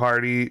 mod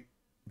party.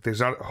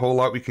 There's not a whole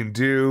lot we can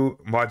do.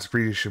 Mods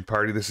appreciation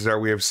party. This is our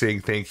way of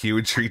saying thank you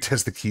and treat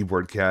as the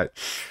keyboard cat.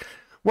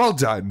 Well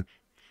done.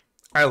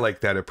 I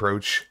like that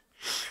approach.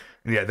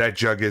 And yeah, that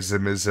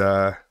Juggism is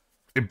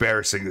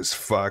embarrassing as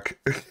fuck.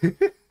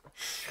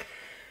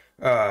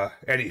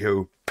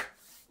 Anywho.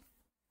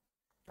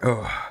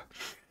 Oh,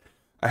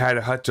 I had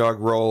a hot dog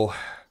roll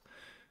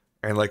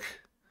and like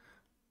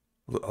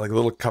a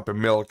little cup of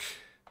milk.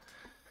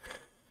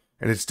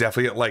 And it's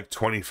definitely at like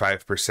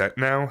 25%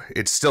 now.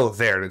 It's still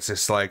there. And it's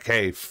just like,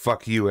 hey,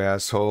 fuck you,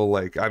 asshole.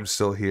 Like, I'm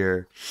still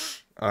here.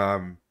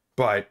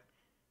 But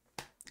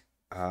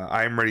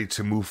I'm ready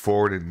to move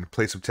forward and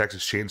play some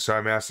Texas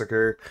Chainsaw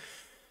Massacre.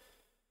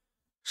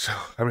 So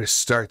I'm going to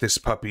start this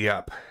puppy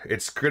up.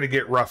 It's going to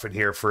get rough in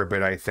here for a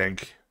bit, I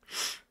think.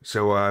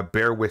 So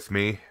bear with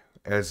me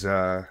as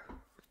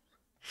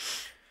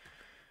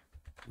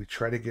we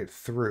try to get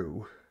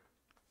through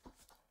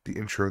the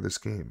intro of this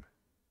game.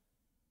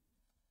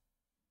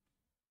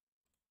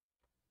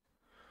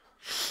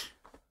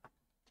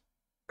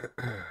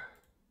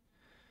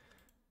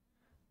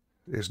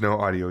 There's no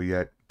audio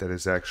yet that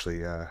is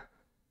actually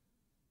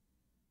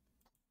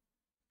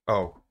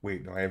oh,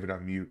 wait, no, I have it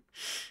on mute.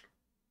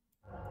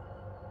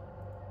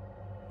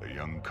 A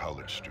young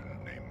college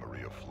student named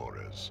Maria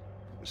Flores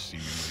has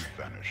seemingly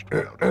vanished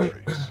without a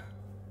trace.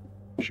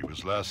 She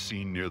was last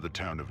seen near the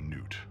town of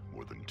Newt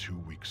more than 2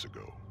 weeks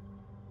ago.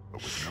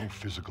 But with no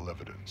physical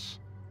evidence,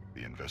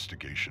 the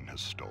investigation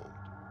has stalled.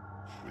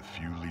 With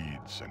few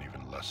leads and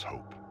even less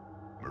hope,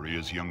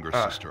 Maria's younger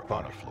sister,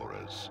 Ana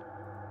Flores.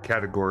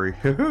 Category.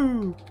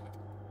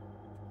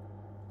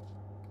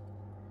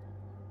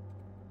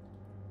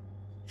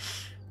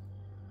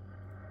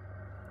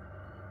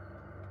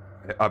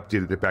 I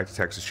updated it back to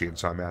Texas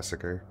Chainsaw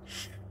Massacre.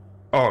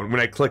 Oh, and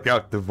when I click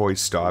out, the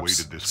voice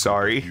stops.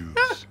 Sorry.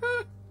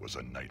 Was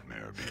a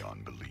nightmare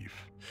beyond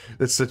belief.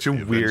 That's such a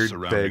weird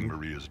thing.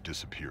 Maria's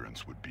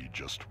disappearance would be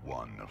just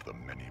one of the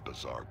many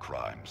bizarre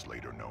crimes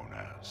later known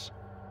as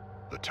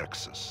the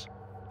Texas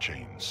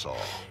Chainsaw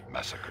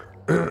Massacre.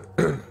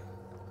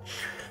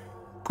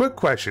 Quick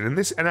question,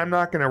 and I'm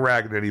not going to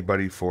rag at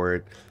anybody for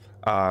it.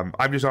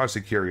 I'm just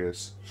honestly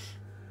curious.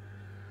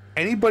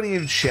 Anybody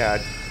in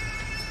chat?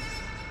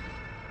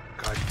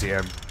 God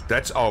damn,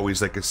 that's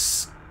always like a.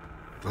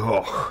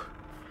 Oh.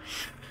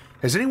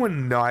 Has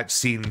anyone not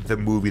seen the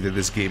movie that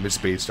this game is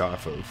based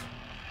off of?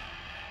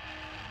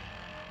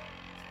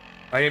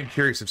 I am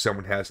curious if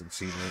someone hasn't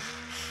seen it.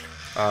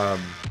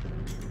 And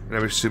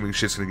I'm assuming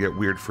shit's gonna get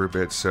weird for a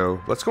bit,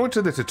 so let's go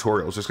into the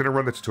tutorials. Just gonna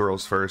run the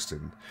tutorials first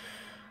and...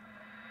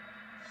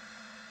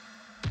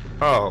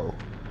 Oh.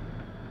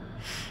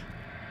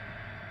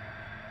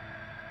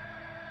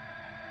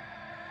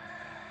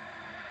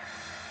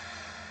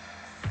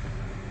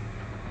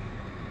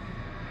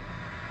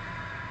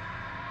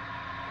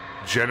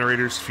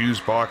 Generators, fuse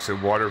box,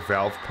 and water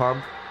valve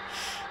pump.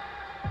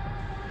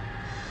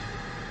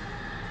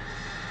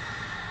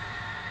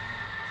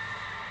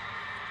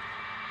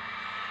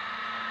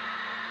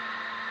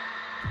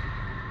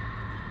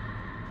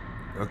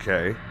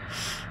 Okay.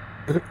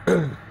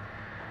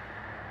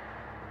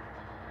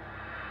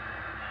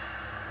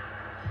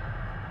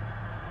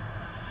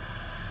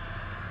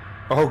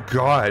 Oh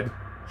God.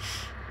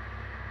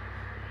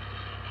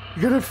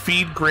 You gotta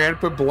feed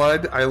Grandpa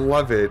blood? I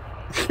love it.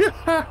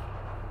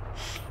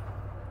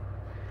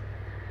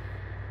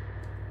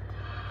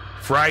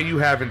 Fry, you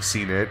haven't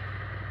seen it.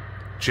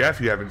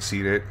 Jeff, you haven't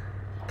seen it.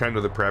 Kind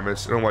of the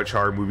premise. I don't watch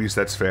horror movies,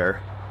 that's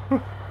fair.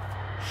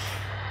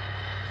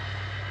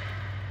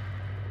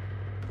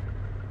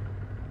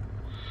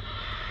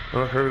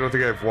 I don't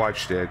think I've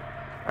watched it.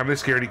 I'm the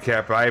scaredy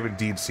cat, but I have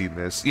indeed seen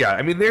this. Yeah,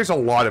 I mean, there's a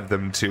lot of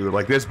them, too.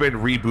 Like, there's been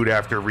reboot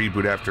after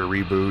reboot after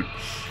reboot.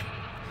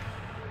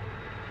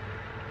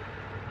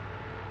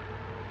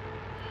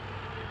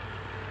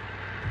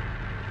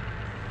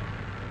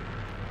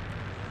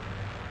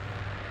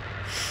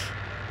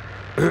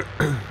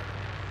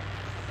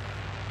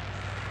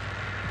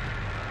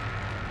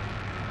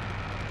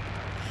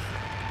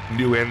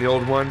 New and the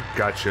old one?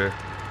 Gotcha.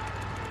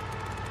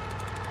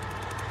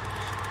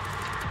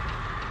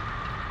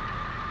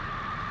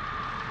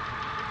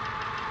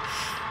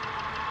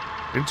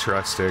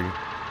 Interesting.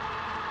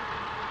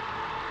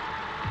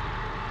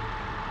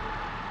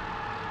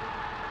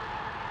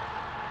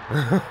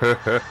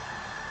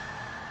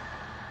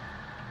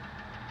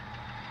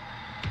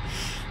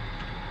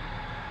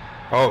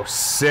 Oh,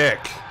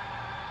 sick.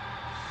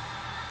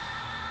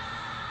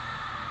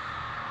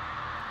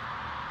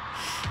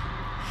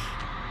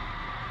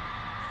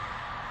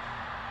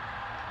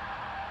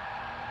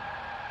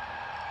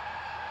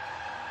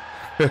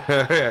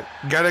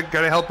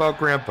 gotta help out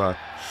Grandpa.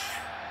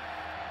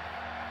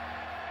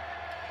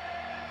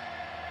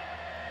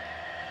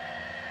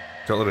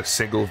 Don't let a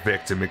single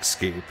victim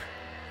escape.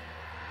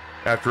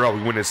 After all,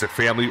 we win as a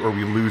family or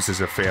we lose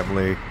as a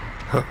family.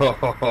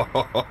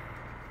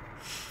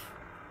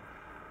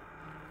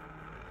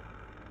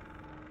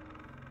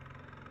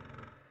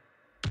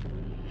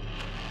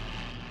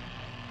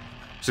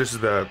 So this is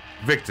the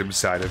victim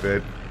side of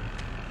it.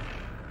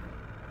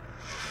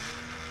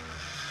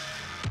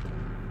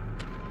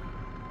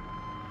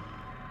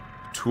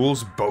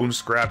 Tools, bone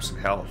scraps, and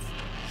health.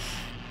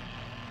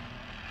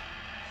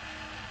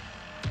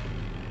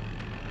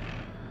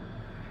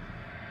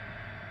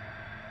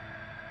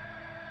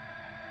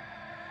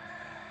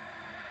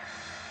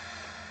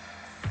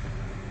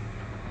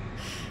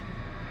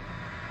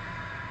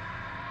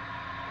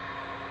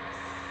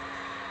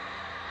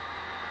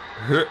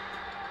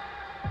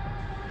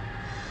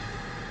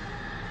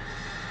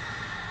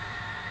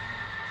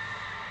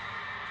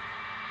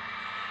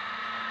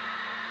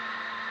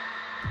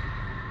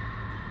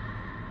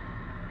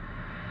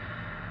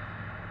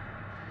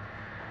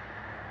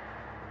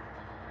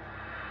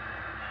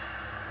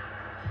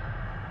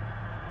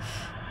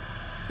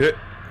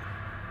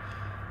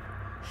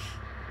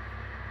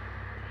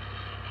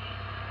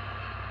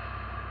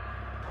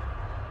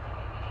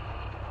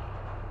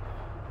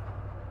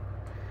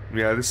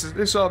 Yeah,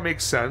 this all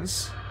makes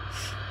sense.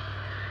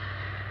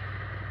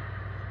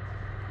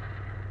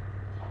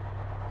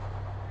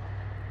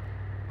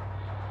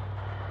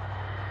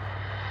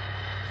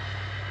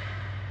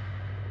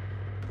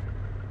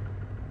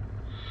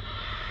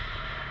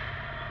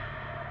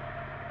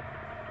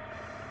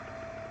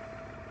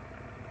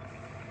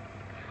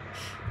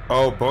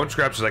 Oh, bone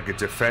scraps is like a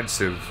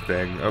defensive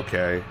thing.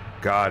 Okay,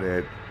 got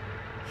it.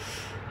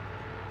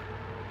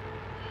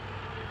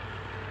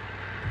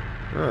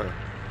 Huh.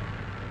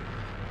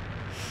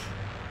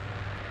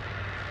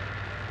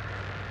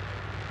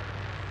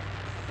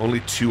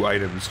 Only 2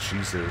 items,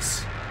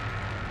 Jesus.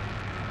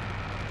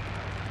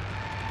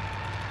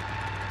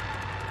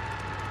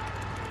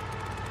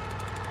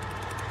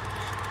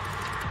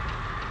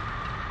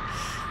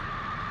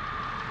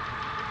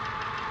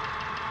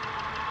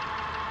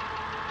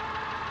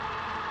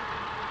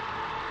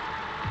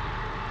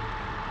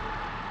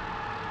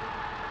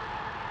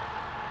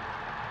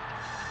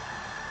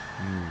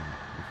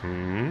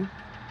 Mm-hmm.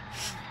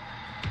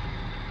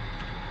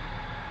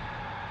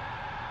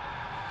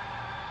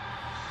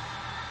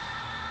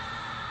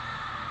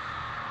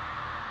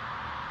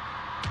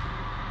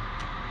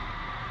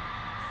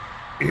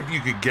 If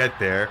you could get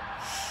there.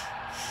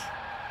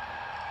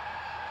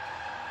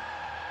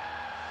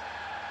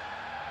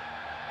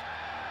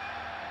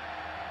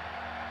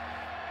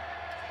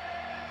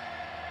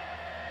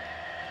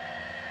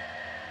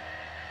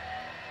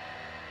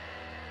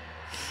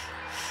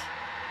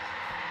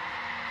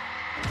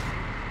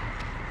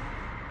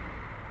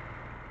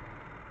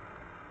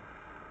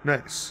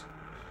 Nice.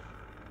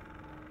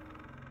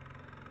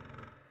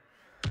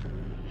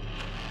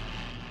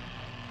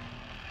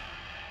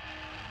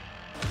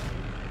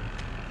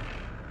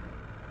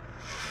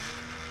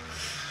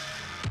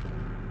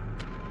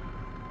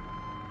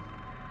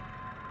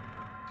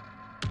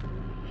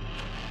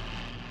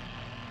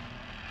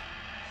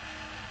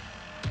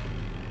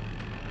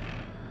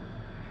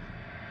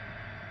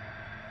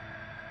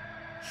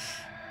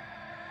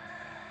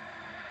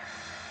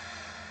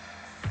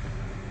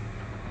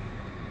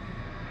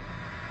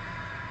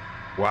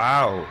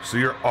 Wow, so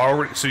you're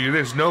already,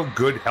 there's no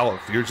good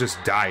health, you're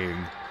just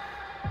dying.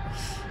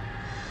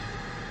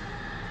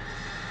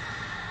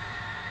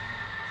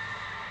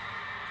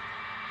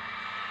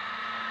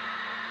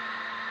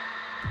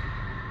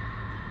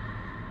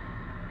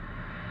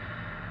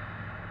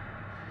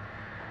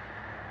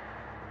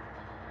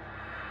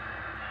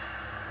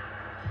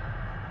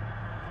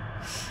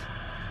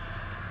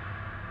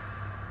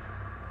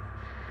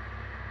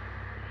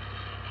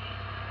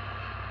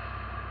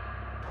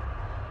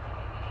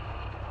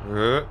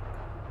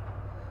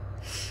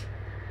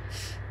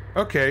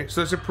 Okay,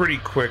 so those are pretty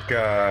quick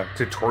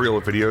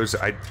tutorial videos.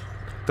 I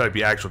thought it'd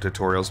be actual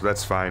tutorials, but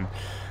that's fine.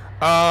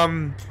 I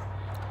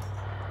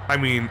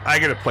mean, I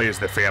gotta play as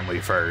the family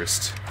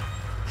first.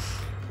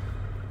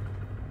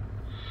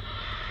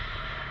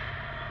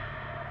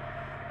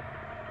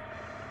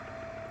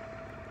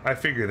 I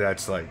figure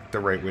that's like the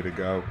right way to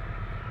go.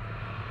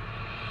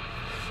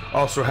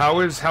 Also,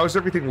 how is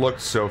everything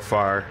looked so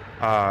far?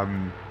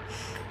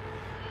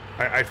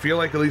 I feel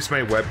like at least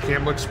my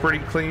webcam looks pretty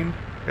clean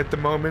at the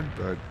moment,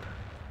 but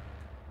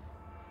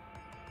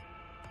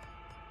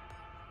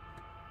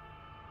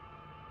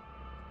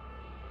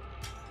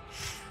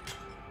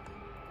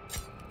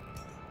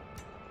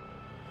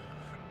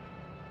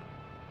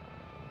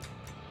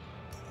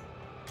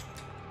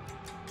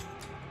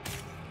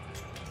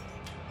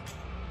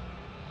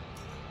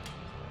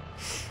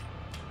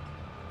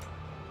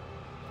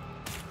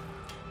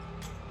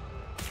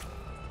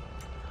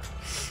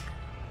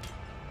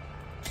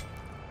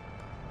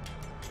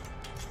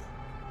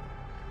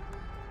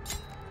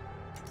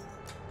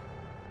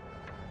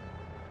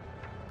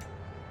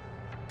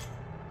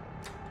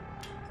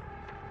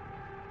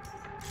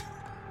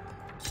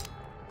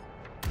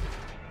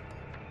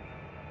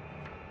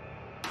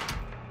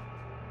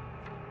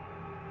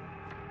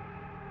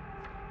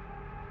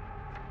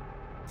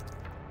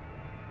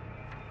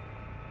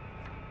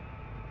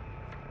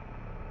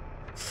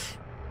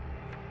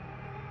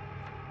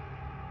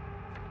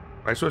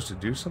I supposed to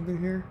do something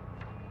here?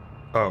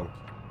 Oh.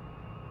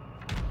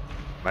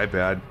 My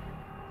bad.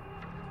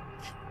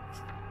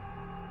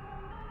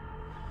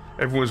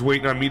 Everyone's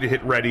waiting on me to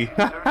hit ready.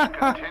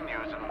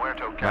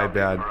 My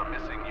bad.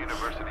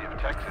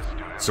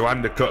 So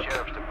I'm the cook. The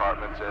Sheriff's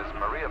Department says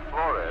Maria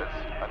Flores,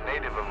 a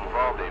native of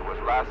Uvalde,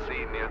 was last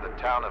seen near the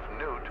town of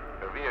Newt.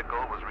 Her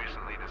vehicle was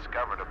recently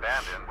discovered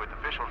abandoned, with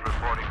officials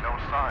reporting no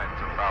signs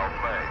of foul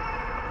play.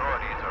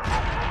 Authorities are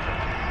hopeful that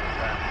the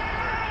search.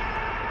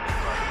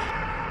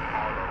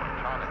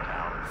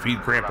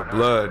 Feed Grandpa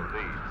blood.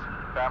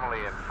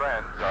 Family and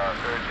friends are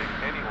urging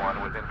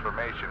anyone with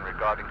information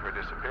regarding her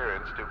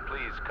disappearance to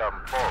please come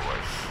forward.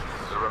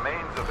 The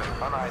remains of an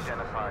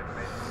unidentified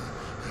man.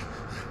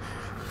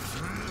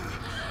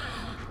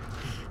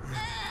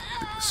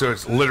 So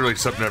it's literally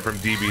something from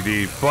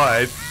DVD,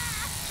 but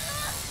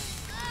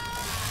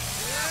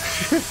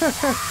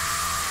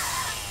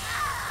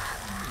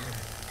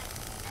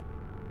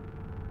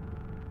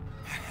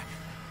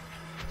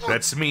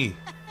that's me.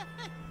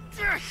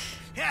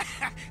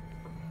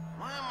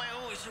 Why am I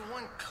always the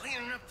one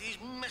cleaning up these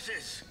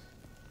messes?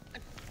 I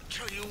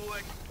tell you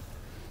what,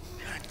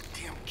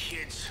 goddamn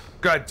kids.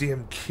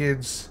 Goddamn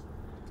kids.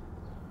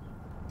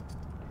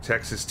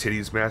 Texas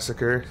Titties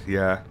Massacre?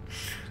 Yeah.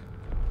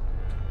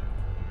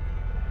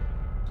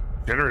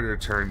 Generator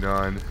turned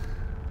on.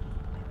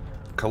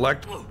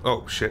 Collect...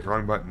 Oh, shit,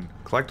 wrong button.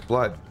 Collect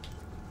blood.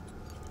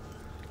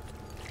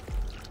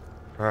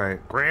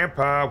 Alright,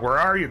 Grandpa, where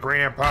are you,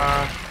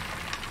 Grandpa?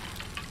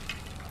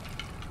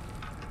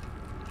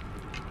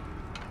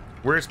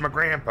 Where's my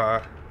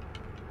grandpa?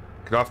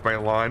 Get off my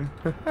lawn.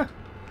 How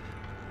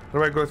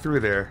do I go through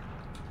there?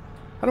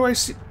 How do I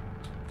see...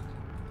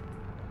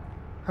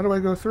 How do I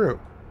go through?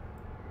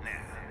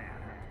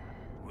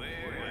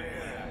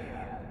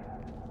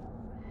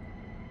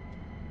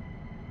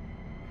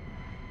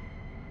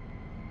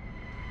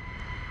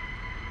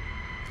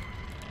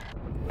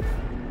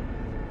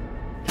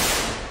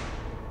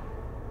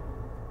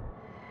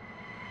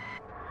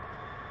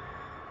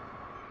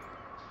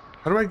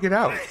 How do I get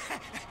out?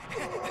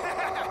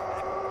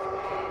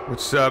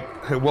 What's up?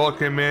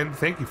 Welcome in.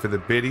 Thank you for the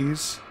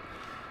biddies.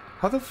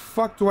 How the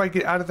fuck do I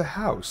get out of the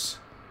house?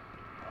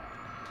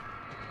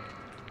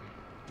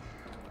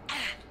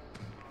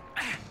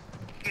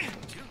 Too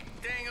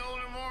dang old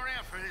and worn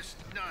out for this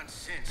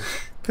nonsense.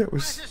 That Why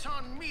is was this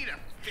on me to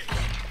fix?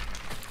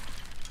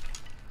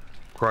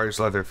 Cry's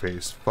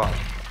Leatherface. Fuck.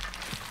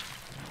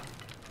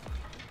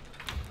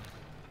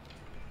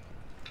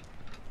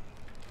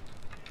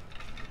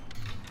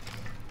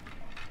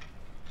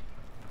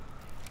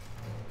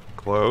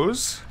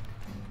 Close.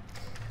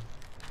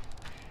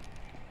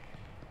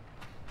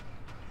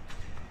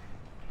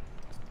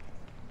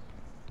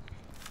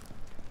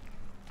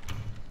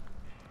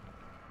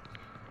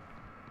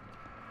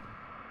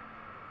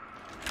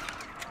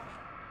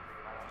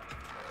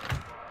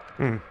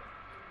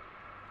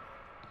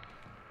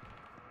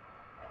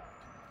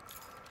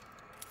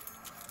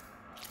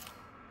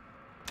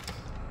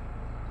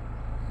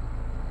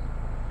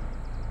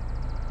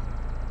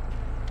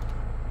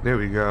 There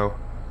we go.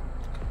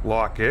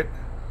 Lock it.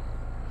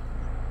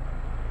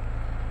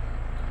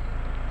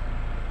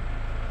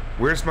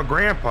 Where's my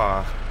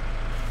grandpa?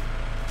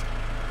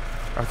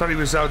 I thought he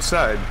was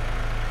outside.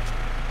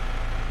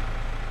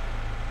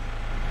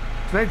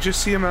 Can I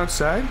just see him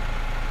outside?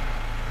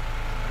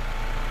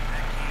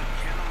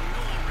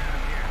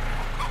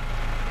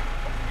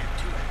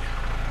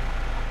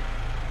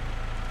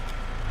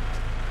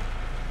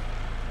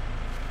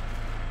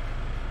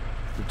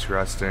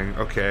 Interesting.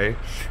 Okay.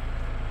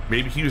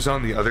 Maybe he was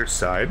on the other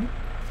side.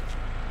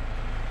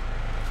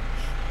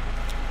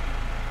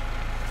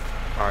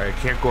 Alright, I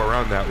can't go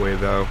around that way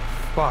though.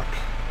 Fuck.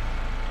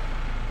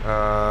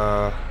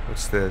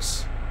 What's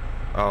this?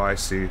 Oh, I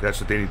see. That's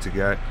what they need to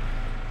get.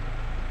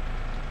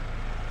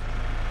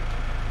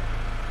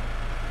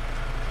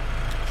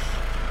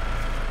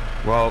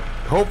 Well,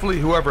 hopefully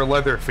whoever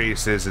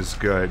Leatherface is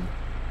good.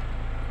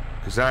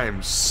 Because I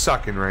am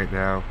sucking right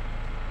now.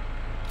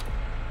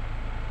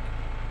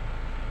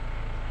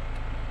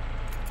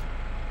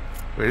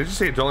 Wait, did you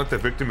say don't let the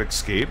victim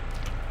escape?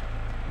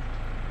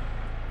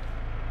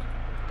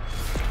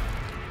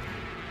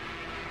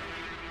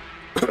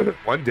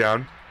 One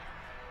down.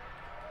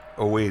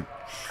 Oh, wait.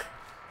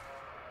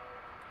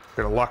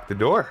 Gotta lock the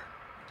door.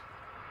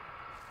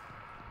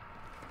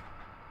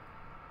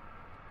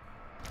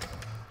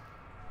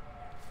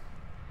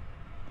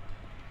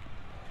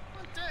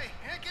 What the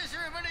heck is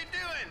everybody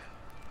doing?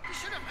 You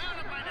should have found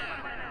it by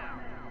now.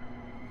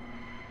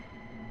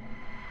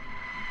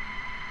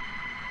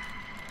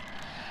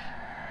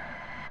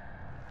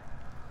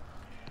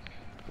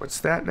 What's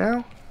that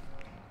now?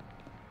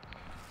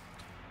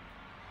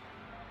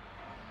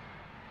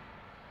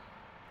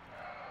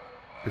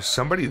 Is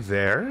somebody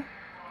there?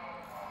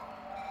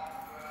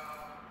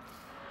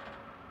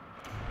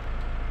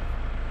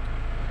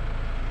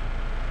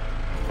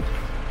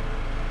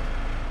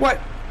 What?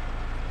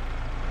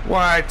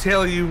 Why, I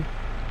tell you,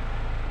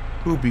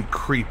 who be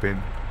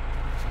creeping?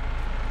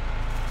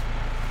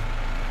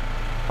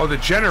 Oh, the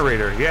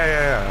generator.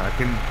 Yeah. I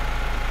can...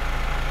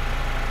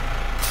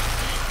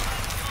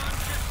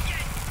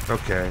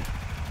 Okay.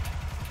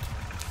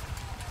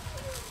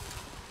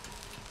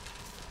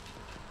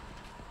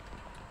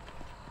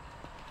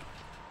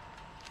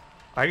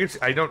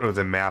 I don't know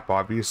the map,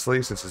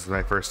 obviously, since this is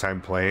my first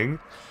time playing.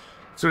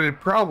 So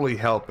it'd probably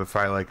help if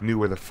I, like, knew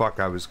where the fuck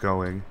I was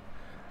going.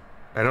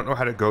 I don't know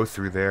how to go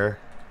through there.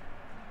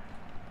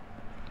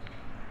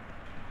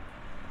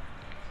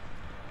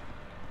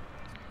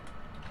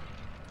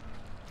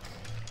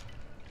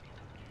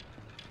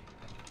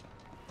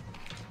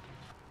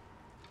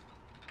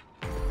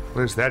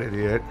 Where's that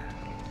idiot?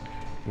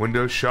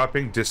 Windows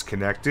shopping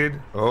disconnected?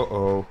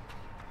 Uh-oh.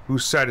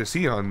 Whose side is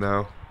he on,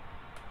 though?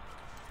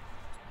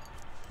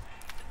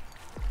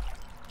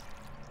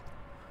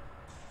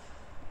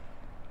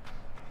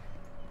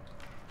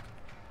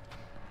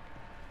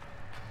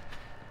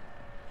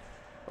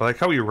 I like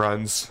how he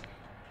runs.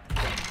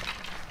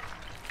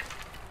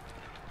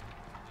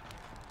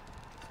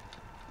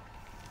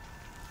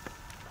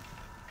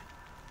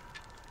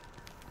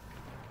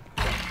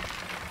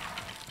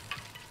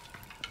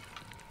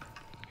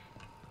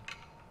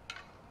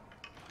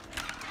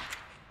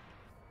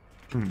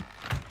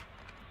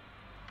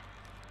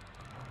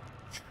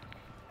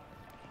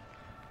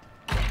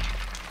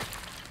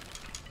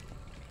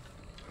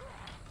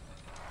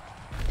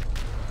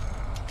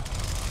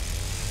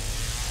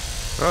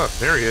 Oh,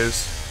 there he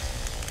is.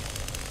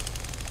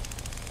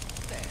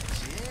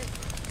 That's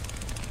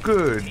it.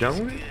 Good,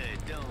 don't it?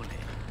 Good, don't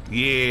it?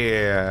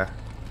 Yeah.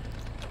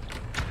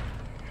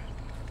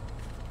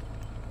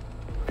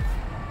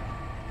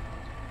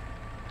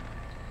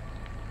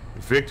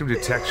 Victim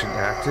detection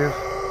active?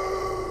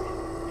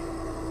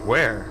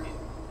 Where?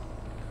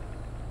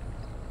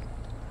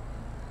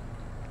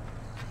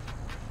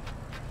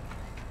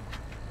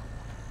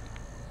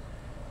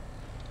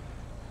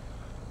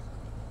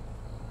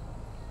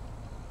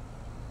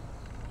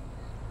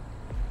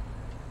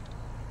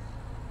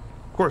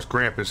 Of course,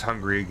 Grandpa's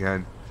hungry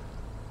again.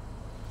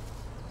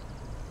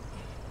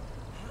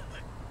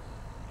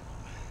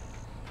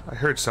 I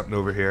heard something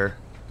over here.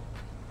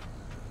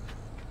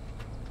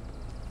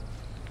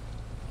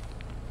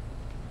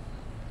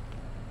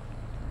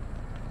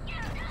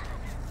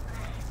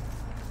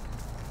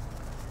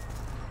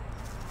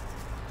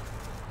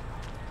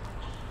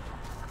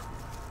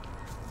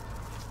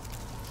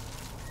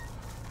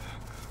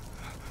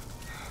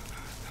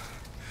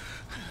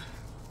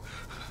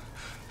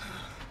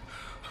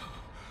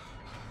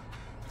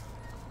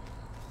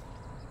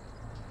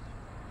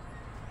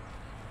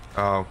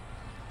 Oh.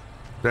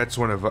 That's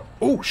one of...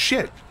 Oh,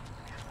 shit!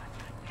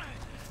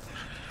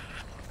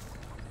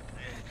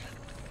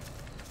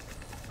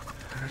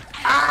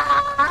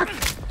 Ah!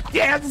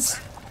 Yes!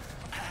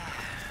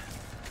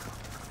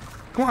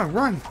 Come on,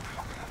 run!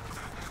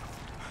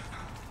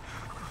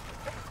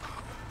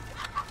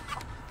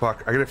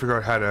 Fuck, I gotta figure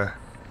out how to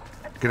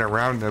get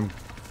around them.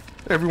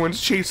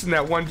 Everyone's chasing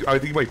that one... I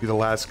think he might be the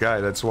last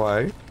guy, that's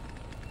why.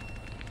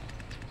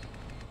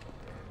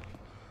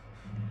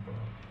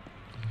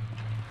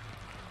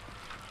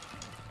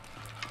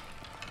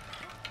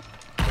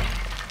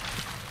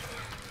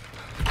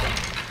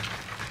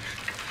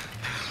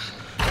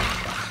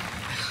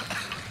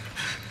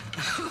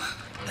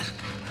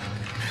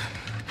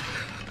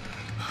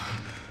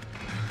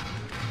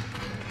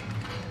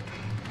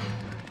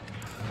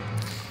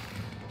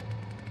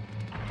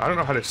 I don't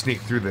know how to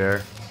sneak through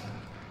there.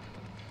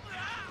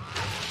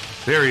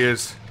 There he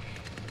is.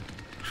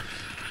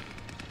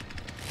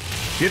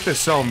 Get this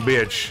son of a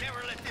bitch.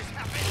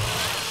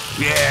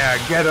 Yeah,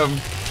 get him.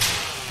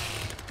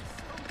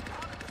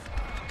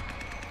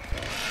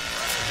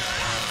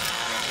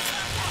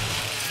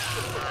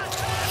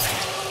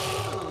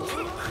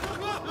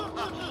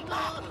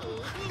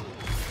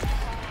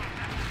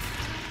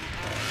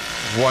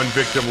 One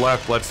victim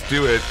left. Let's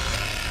do it.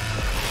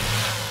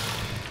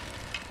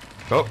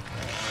 Oh.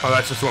 Oh,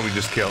 that's just the one we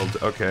just killed.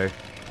 Okay.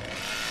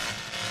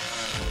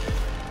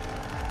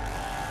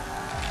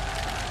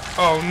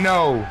 Oh,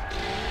 no.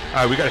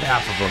 Alright, we got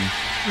half of them.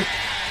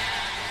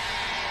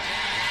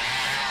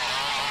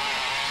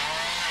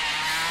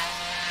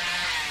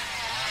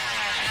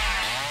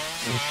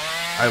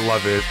 I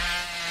love it.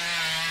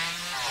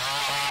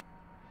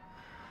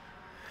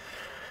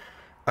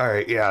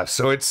 Alright, yeah,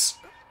 so it's...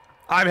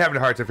 I'm having a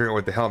hard time figuring out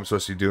what the hell I'm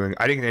supposed to be doing.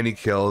 I didn't get any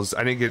kills.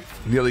 I didn't get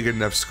nearly good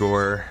enough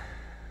score.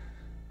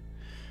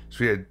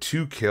 So we had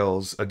 2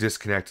 kills, a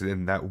disconnected,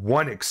 and that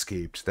one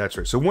escaped. That's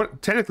right. So one,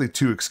 technically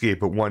 2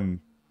 escaped, but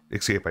 1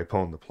 escaped by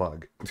pulling the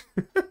plug.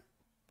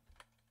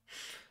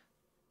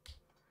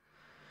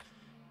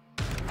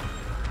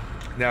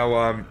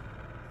 Now,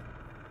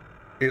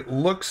 it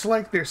looks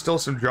like there's still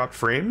some dropped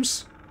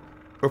frames,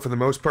 but for the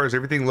most part, is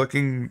everything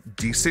looking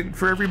decent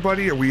for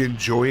everybody? Are we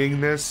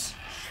enjoying this?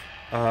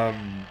 It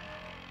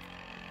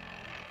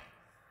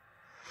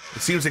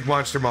seems like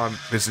Monster Mom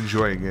is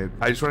enjoying it.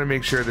 I just want to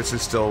make sure this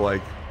is still,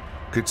 like,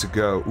 good to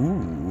go.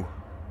 Ooh.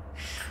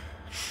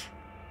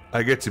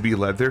 I get to be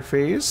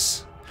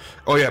Leatherface?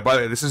 Oh yeah, by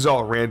the way, this is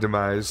all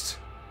randomized.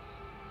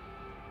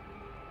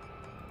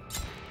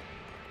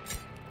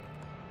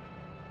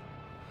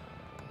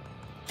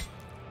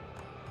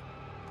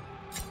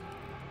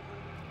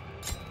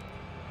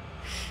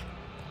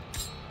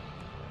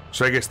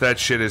 So I guess that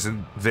shit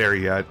isn't there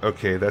yet.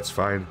 Okay, that's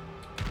fine.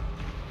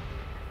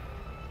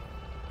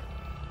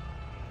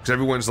 Because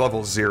everyone's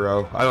level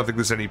 0. I don't think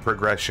there's any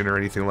progression or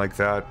anything like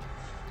that.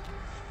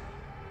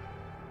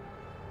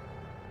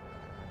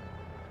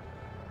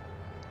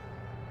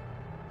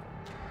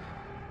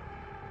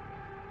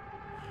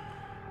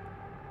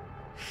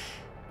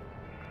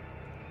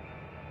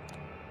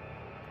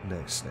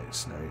 Nice,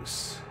 nice,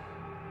 nice.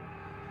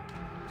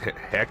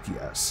 Heck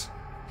yes.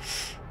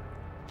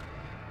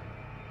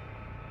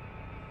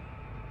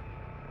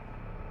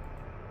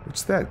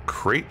 What's that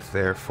crate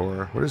there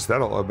for? What is that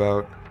all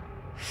about?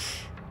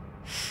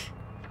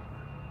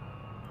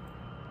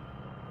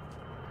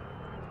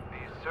 The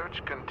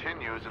search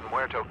continues in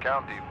Muerto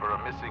County for a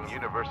missing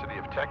University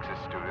of Texas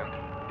student.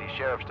 The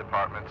Sheriff's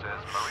Department says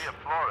Maria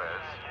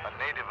Flores, a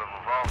native of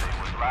Uvalde,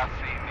 was last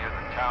seen near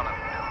the town of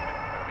Newt.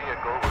 The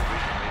vehicle was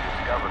recently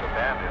discovered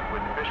abandoned,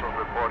 with officials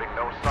reporting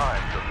no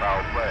signs of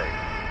foul play.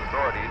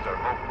 Authorities are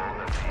hopeful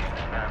that the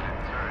expanded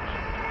search,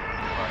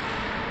 like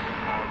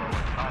Harlow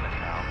and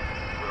Chinatown,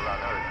 will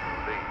unearth new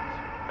leads.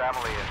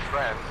 Family and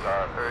friends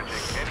are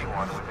urging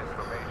anyone with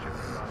information.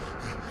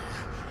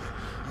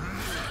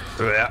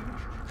 Yeah.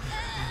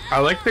 I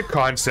like the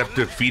concept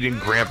of feeding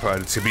Grandpa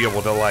to be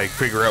able to, like,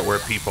 figure out where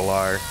people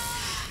are.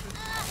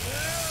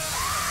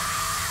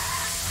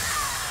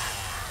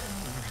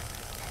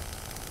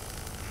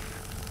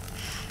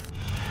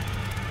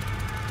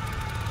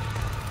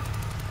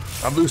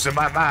 I'm losing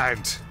my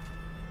mind.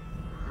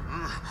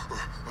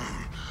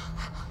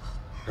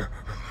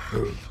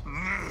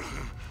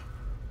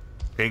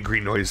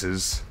 Angry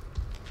noises.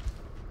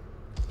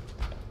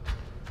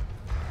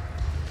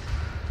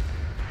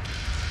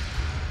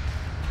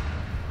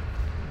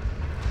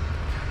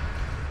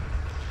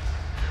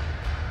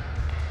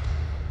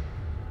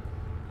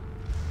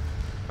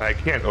 I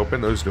can't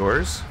open those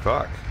doors?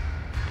 Fuck.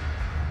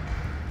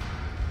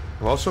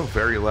 I'm also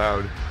very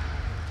loud.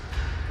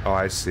 Oh,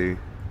 I see.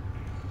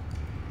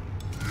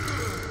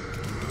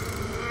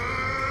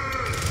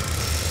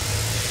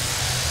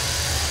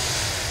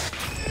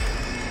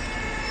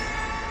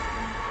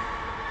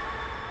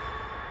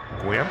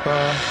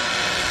 Grandpa.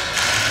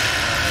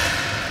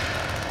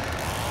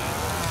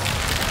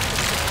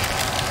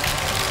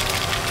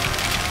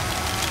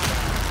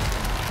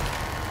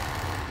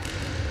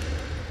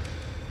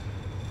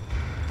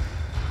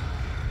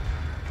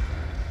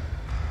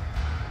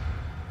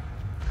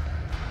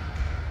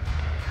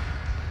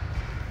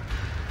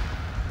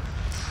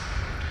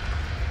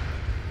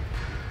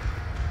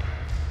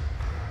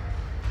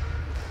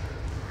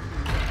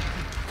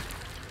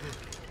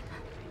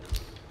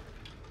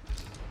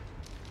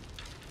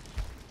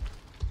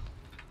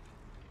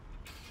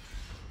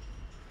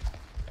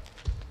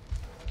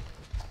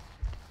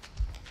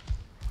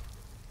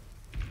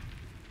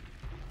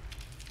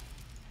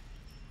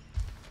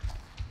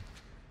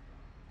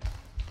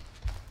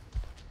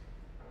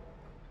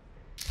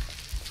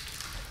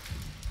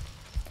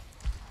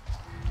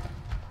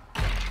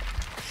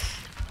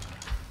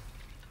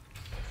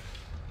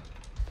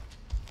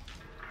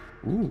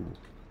 Ooh.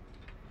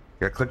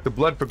 Gotta click the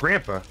blood for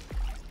Grandpa.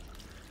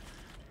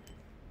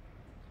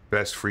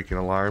 Best freaking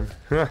alarm.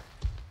 Huh.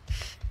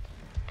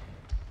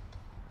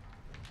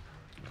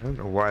 I don't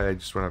know why I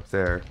just went up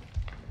there.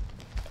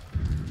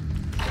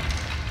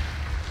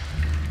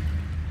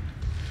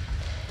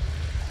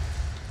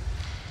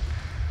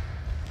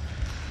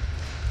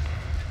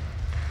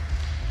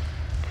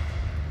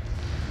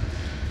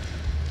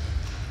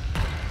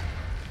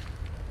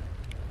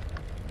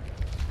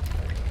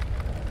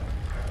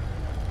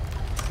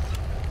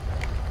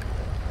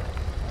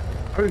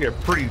 I'm gonna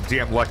get pretty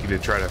damn lucky to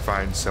try to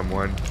find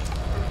someone.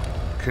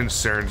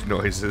 Concerned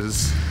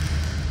noises.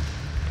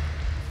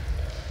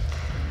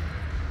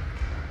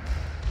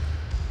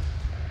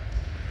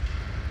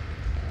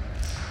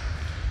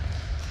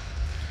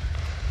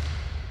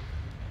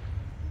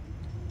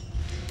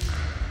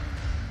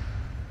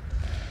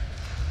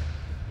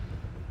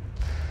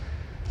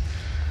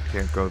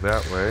 Can't go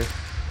that way.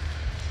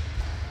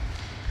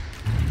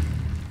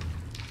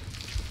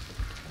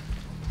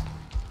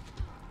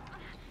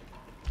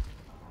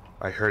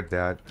 I heard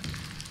that.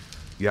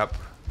 Yep.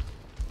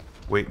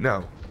 Wait,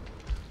 no.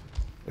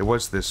 It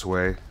was this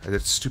way.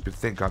 That stupid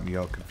thing got me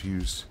all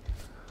confused.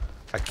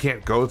 I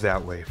can't go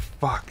that way.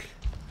 Fuck.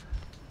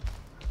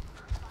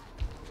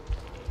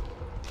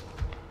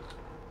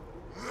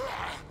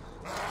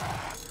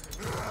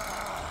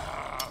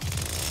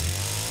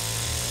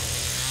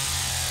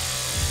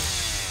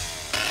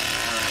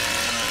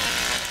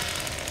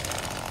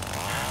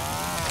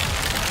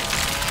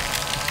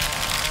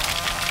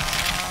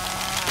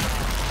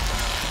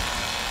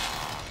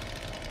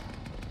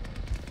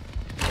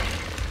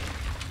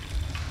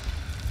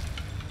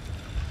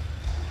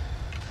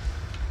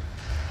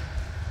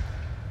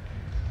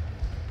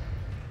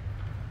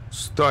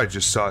 Thought I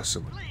just saw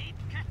someone.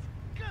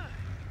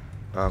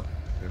 Oh,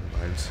 never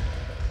mind.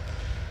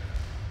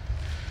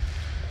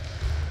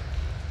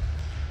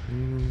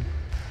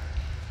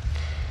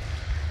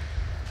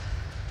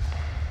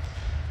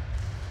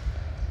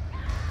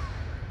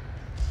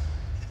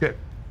 Shit.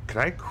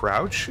 Can I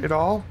crouch at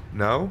all?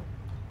 No?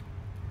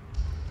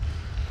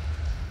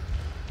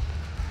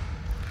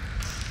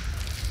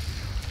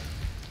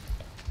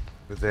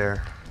 Over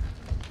there.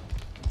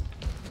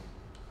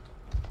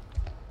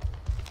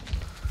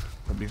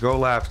 Let me go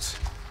left.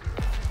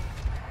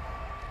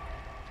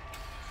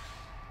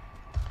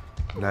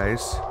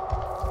 Nice.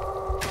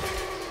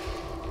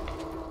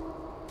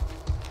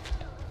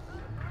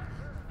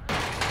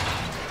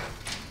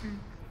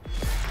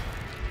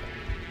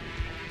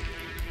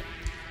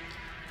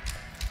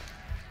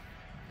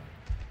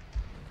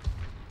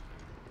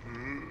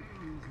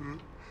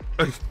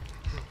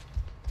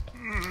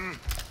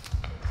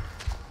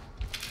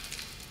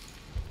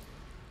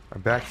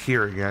 I'm back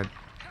here again.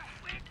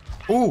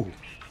 Ooh!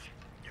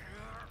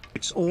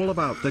 It's all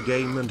about the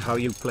game and how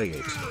you play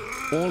it.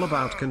 All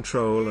about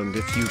control and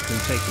if you can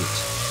take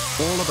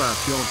it. All about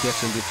your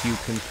get and if you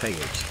can pay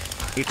it.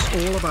 It's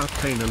all about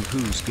pain and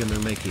who's gonna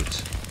make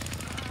it.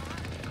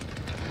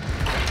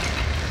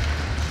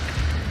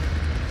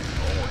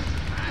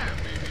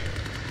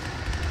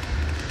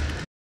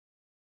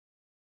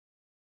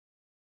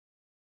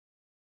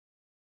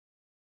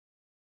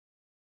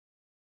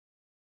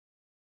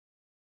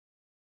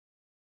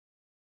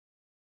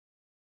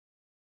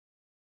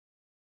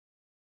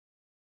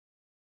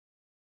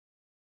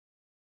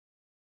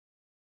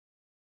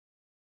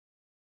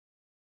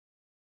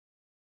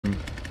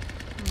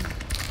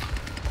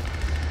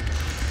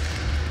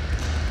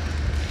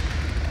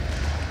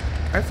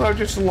 I thought I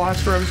just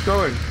lost where I was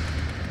going.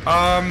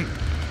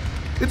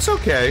 It's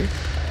okay.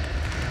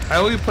 I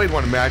only played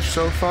one match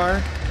so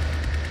far,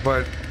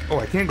 but oh,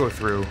 I can't go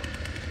through.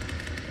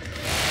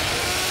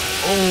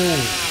 Oh.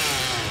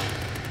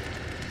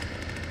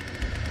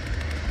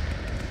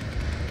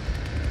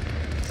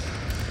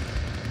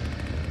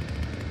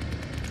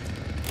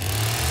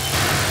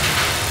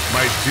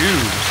 My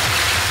dude.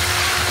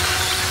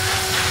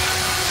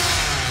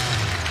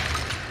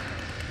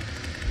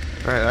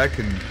 Alright, I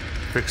can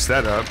fix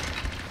that up.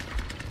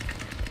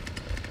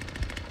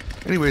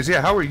 Anyways,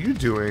 yeah, how are you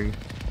doing?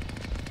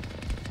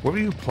 What were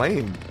you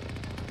playing?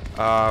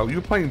 You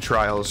were playing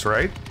Trials,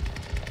 right?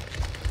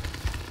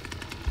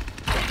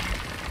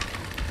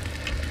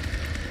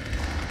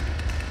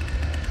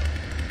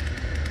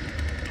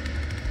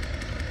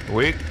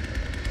 Wait.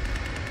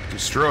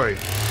 Destroy.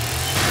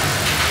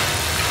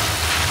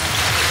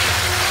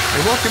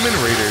 Hey, welcome in,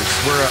 Raiders.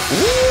 We're,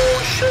 ooh,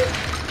 shit!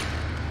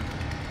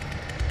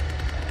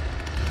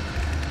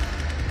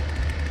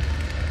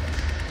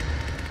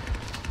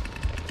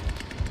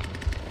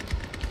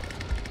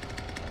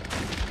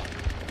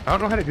 I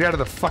don't know how to get out of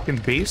the fucking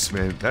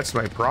basement. That's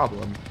my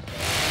problem.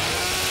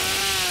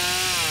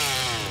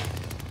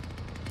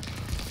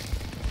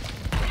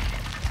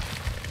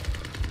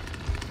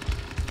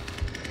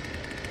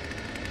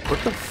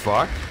 What the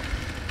fuck?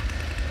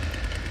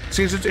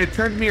 Seems it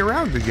turned me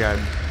around again.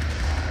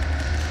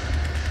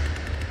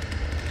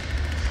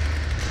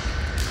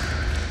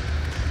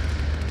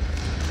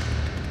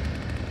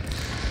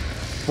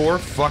 Four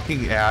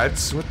fucking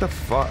ads? What the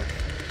fuck?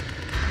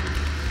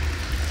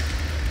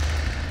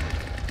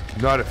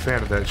 Not a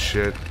fan of that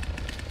shit.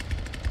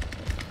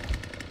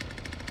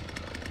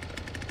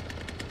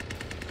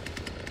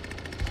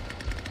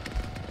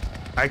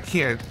 I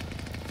can't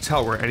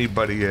tell where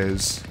anybody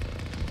is.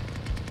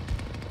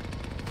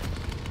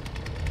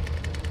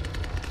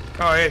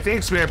 Alright,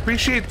 thanks man.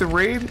 Appreciate the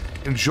raid.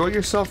 Enjoy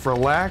yourself,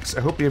 relax. I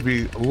hope you have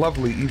a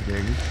lovely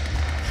evening.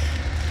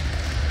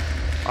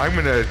 I'm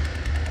gonna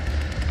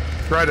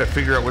try to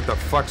figure out what the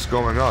fuck's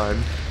going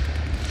on.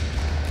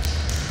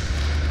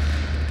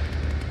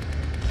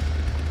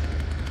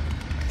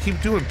 Keep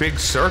doing big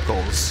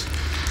circles.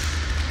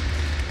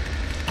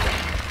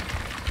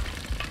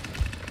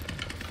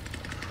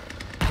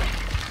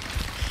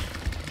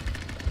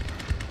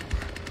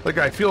 Like,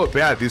 I feel it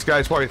bad. These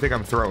guys probably think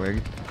I'm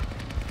throwing.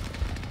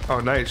 Oh,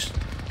 nice.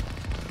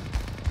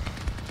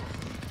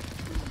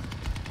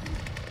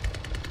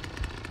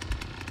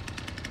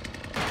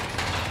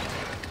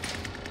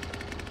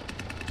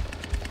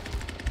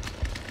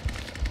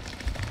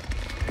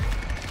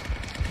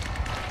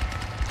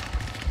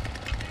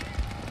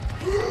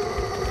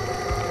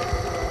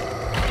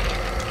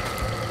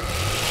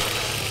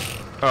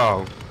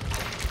 Oh.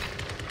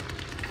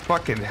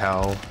 Fucking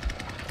hell.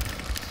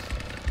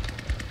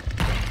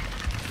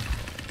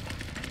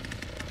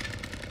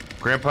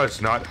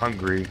 Grandpa's not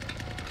hungry.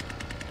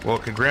 Well,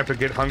 can Grandpa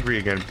get hungry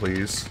again,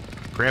 please?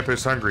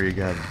 Grandpa's hungry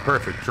again.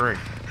 Perfect. Drink.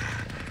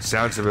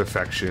 Sounds of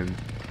affection.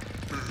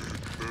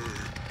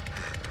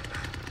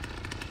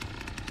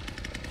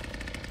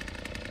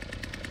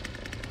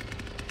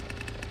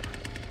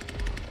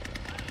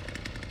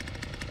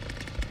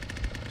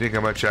 Didn't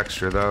get much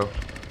extra, though.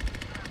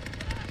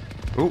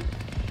 Ooh.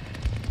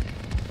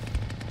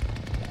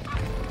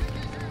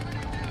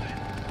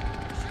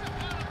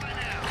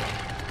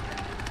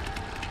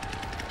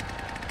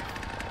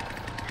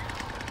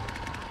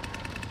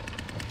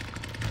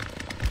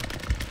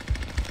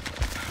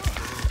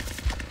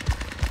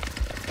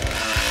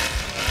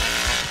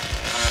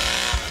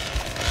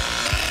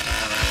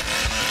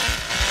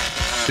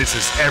 This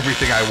is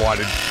everything I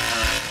wanted.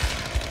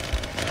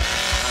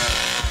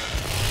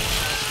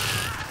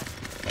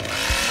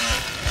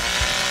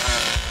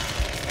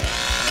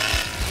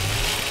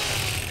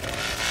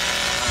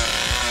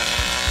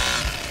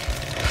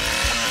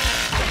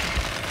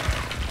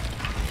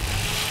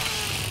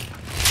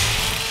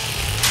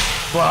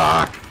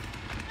 Fuck!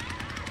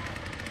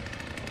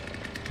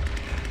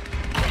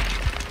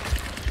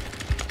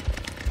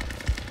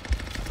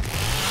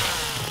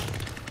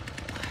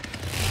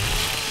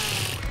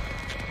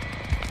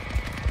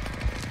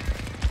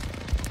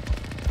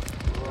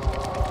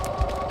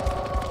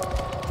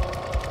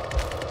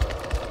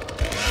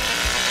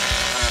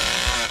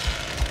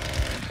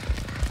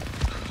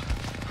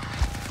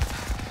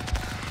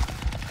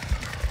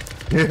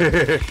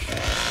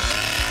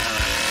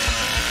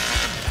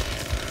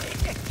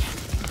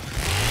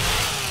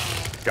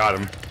 Got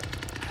him.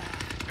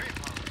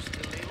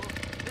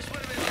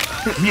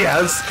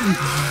 Yes.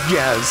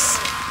 Yes.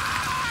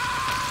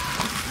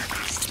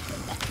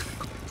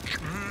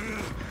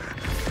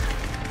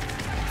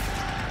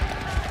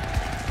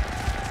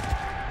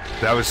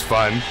 That was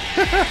fun.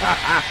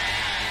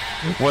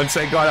 Once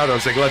I got out, I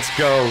was like, let's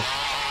go.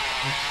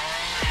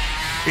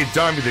 It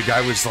dawned me, the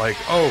guy was like,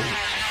 oh.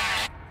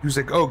 He was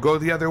like, oh, go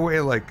the other way,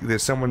 like,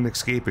 there's someone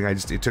escaping.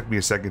 It took me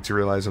a second to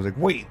realize. I was like,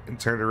 wait, and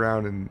turned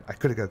around, and I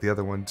could have got the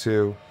other one,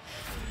 too.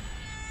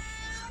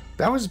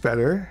 That was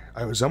better.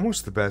 I was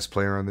almost the best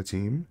player on the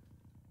team.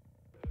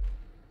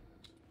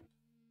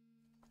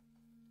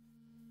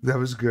 That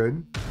was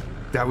good.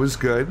 That was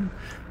good.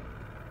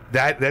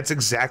 That's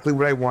exactly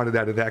what I wanted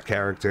out of that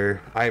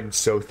character. I am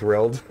so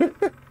thrilled.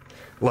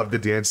 Love the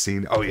dance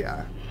scene. Oh,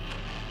 yeah.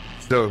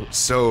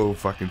 So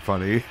fucking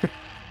funny.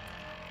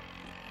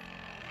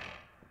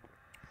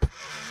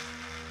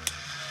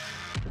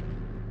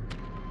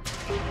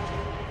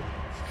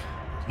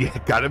 Yeah,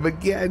 got him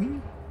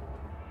again.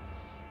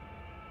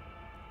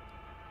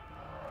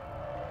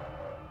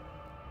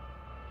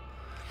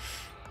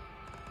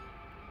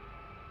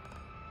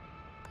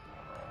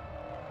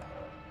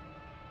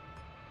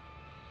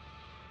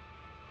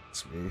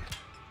 It's me.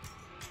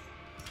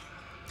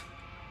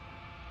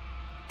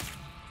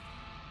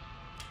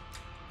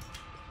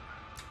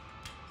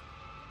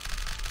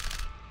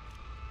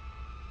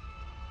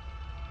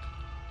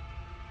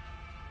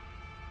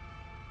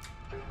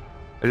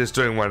 I just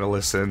don't want to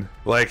listen.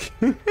 Like,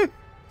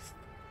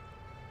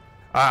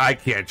 I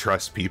can't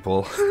trust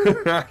people.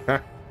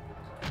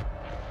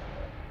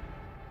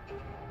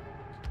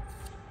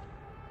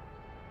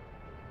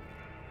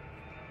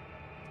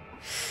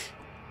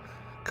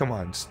 Come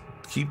on,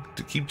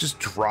 keep just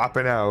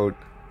dropping out,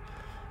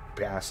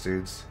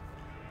 bastards.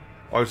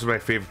 Oh, this is my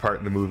favorite part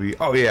in the movie.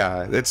 Oh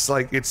yeah, it's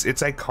like it's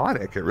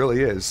iconic. It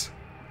really is.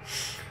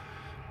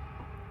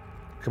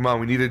 Come on,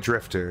 we need a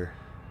drifter.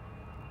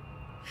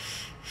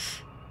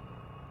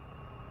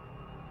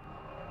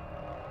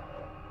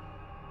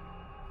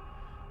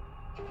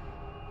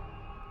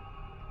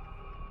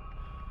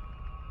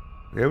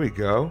 There we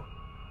go.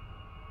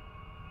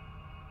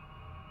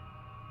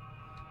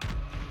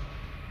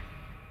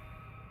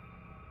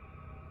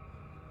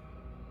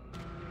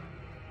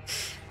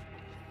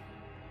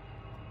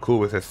 Cool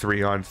with a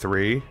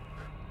 3-on-3.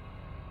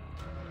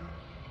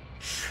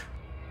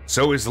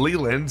 So is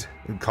Leland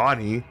and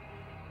Connie.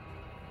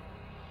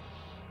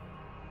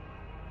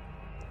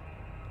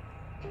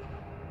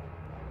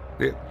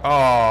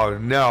 Oh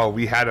no,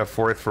 we had a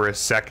fourth for a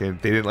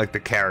second. They didn't like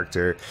the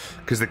character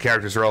because the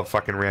characters are all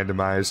fucking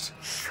randomized.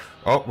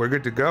 Oh, we're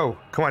good to go.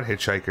 Come on,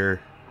 hitchhiker.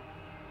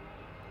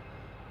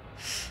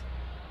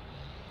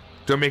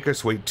 Don't make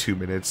us wait 2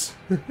 minutes.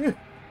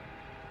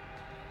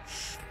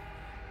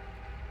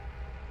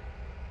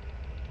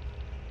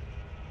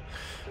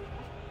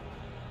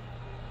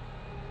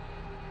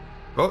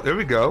 Oh, there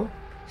we go.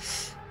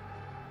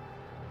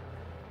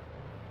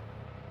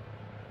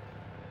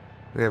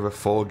 We have a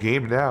full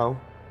game now.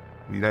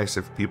 It'd be nice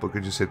if people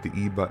could just hit the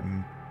E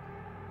button.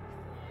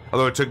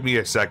 Although it took me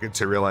a second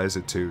to realize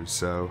it too,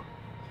 so.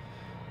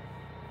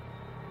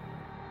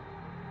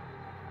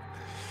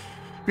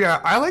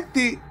 Yeah, I like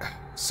the...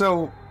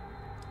 So,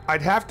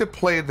 I'd have to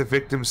play the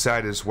victim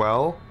side as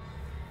well.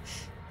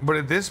 But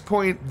at this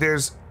point,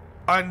 there's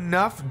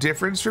enough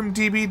difference from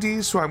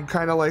DBD, so I'm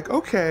kind of like,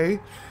 okay.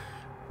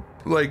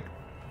 Like...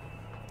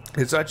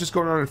 It's not just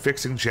going on and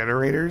fixing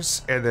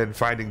generators and then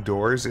finding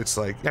doors. It's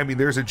like, I mean,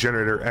 there's a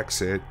generator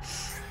exit,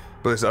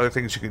 but there's other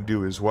things you can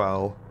do as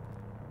well.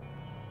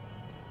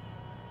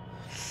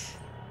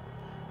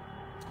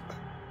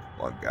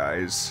 Come on,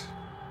 guys.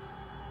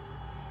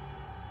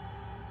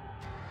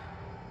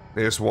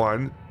 There's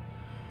one.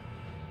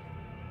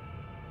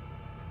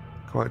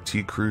 Come on,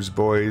 T-Cruise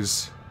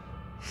boys.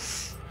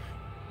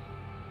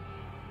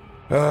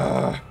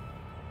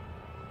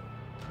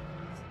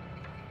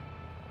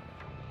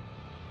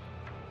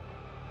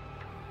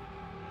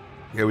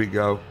 Here we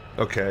go.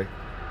 Okay.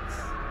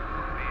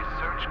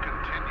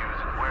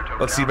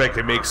 Let's see if I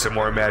can make some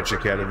more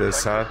magic out of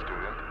this, huh?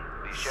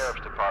 The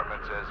sheriff's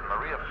department says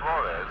Maria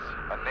Flores,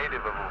 a native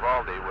native of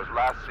Uvalde, was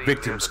last seen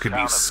Victims could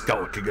be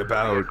skulking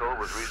about. The vehicle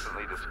was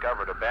recently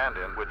discovered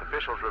abandoned, with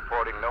officials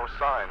reporting no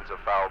signs of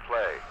foul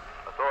play.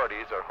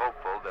 Authorities are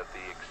hopeful that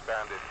the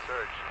expanded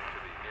search into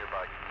the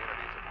nearby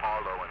communities of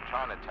Harlow and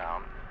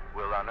Chinatown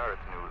will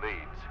unearth new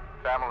leads.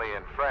 Family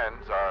and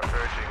friends are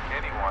urging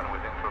anyone with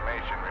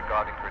information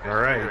regarding her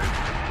disappearance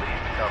to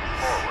please come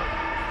forward.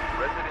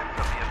 Residents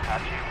of the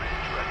Apache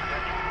Ridge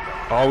residential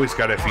development Always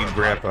gotta feed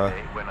Grandpa.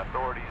 when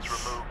authorities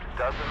removed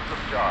dozens of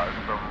jars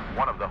from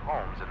one of the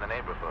homes in the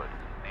neighborhood.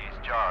 These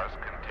jars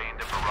contained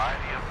a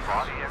variety of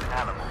body and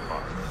animal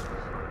parts.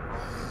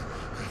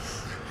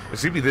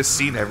 It's gonna be this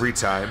scene every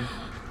time.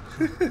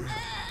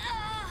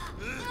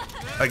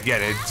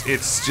 Again,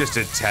 it's just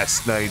a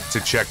test night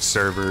to check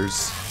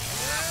servers.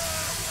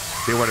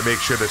 They want to make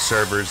sure the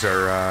servers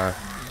are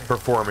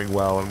performing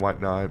well and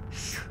whatnot,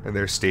 and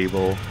they're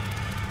stable.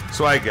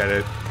 So I get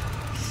it.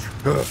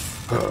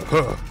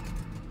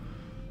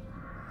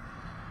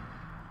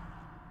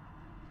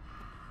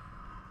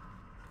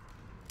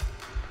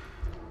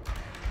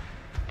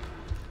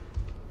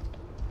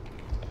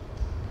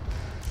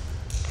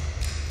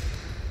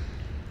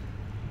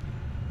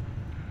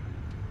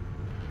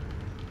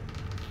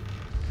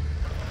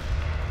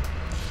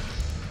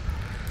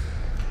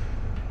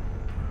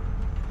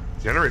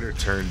 Generator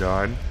turned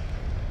on.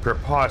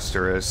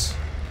 Preposterous.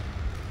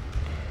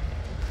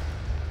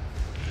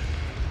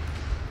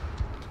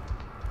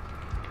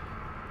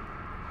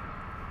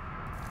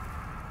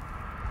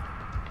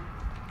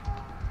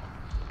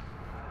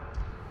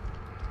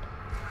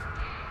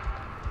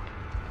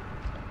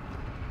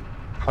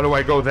 How do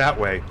I go that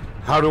way?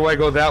 How do I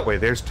go that way?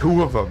 There's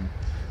two of them.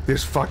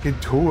 There's fucking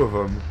two of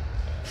them.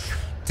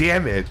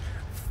 Damn it.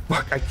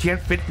 Fuck, I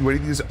can't fit through any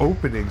of these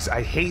openings.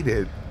 I hate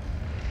it.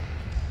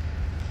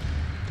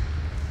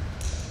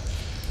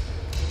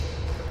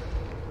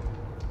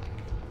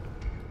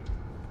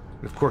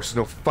 Of course,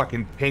 no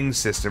fucking ping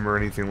system or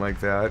anything like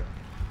that.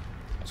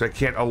 So I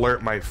can't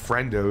alert my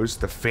friendos,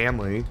 the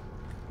family,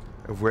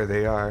 of where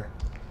they are.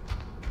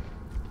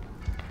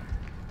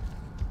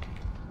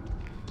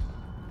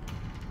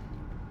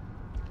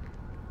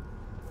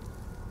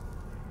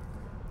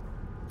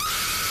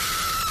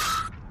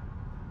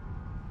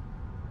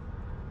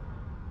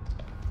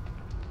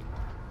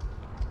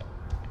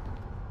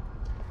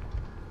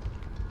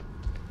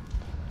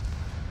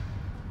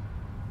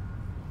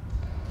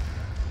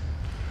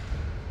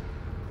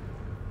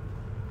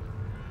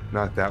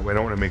 Not that way. I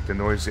don't want to make the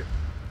noise.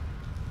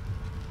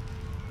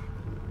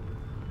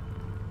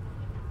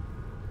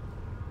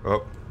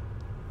 Oh.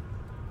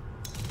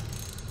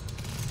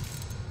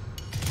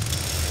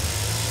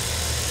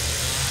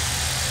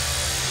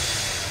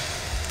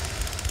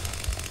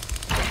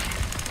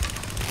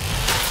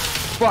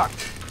 Fuck.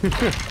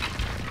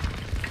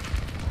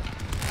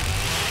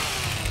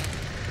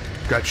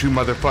 Got you,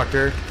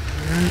 motherfucker.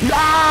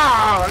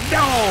 No!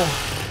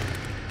 No!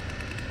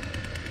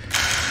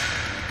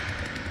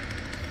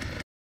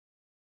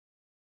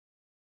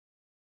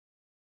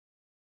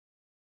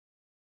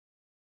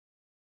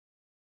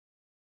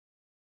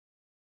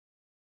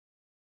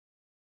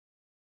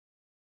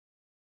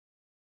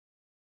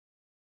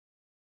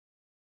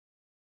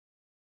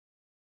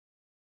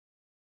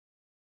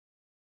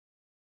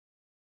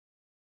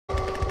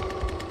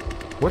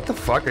 What the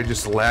fuck? I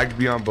just lagged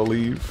beyond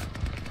belief.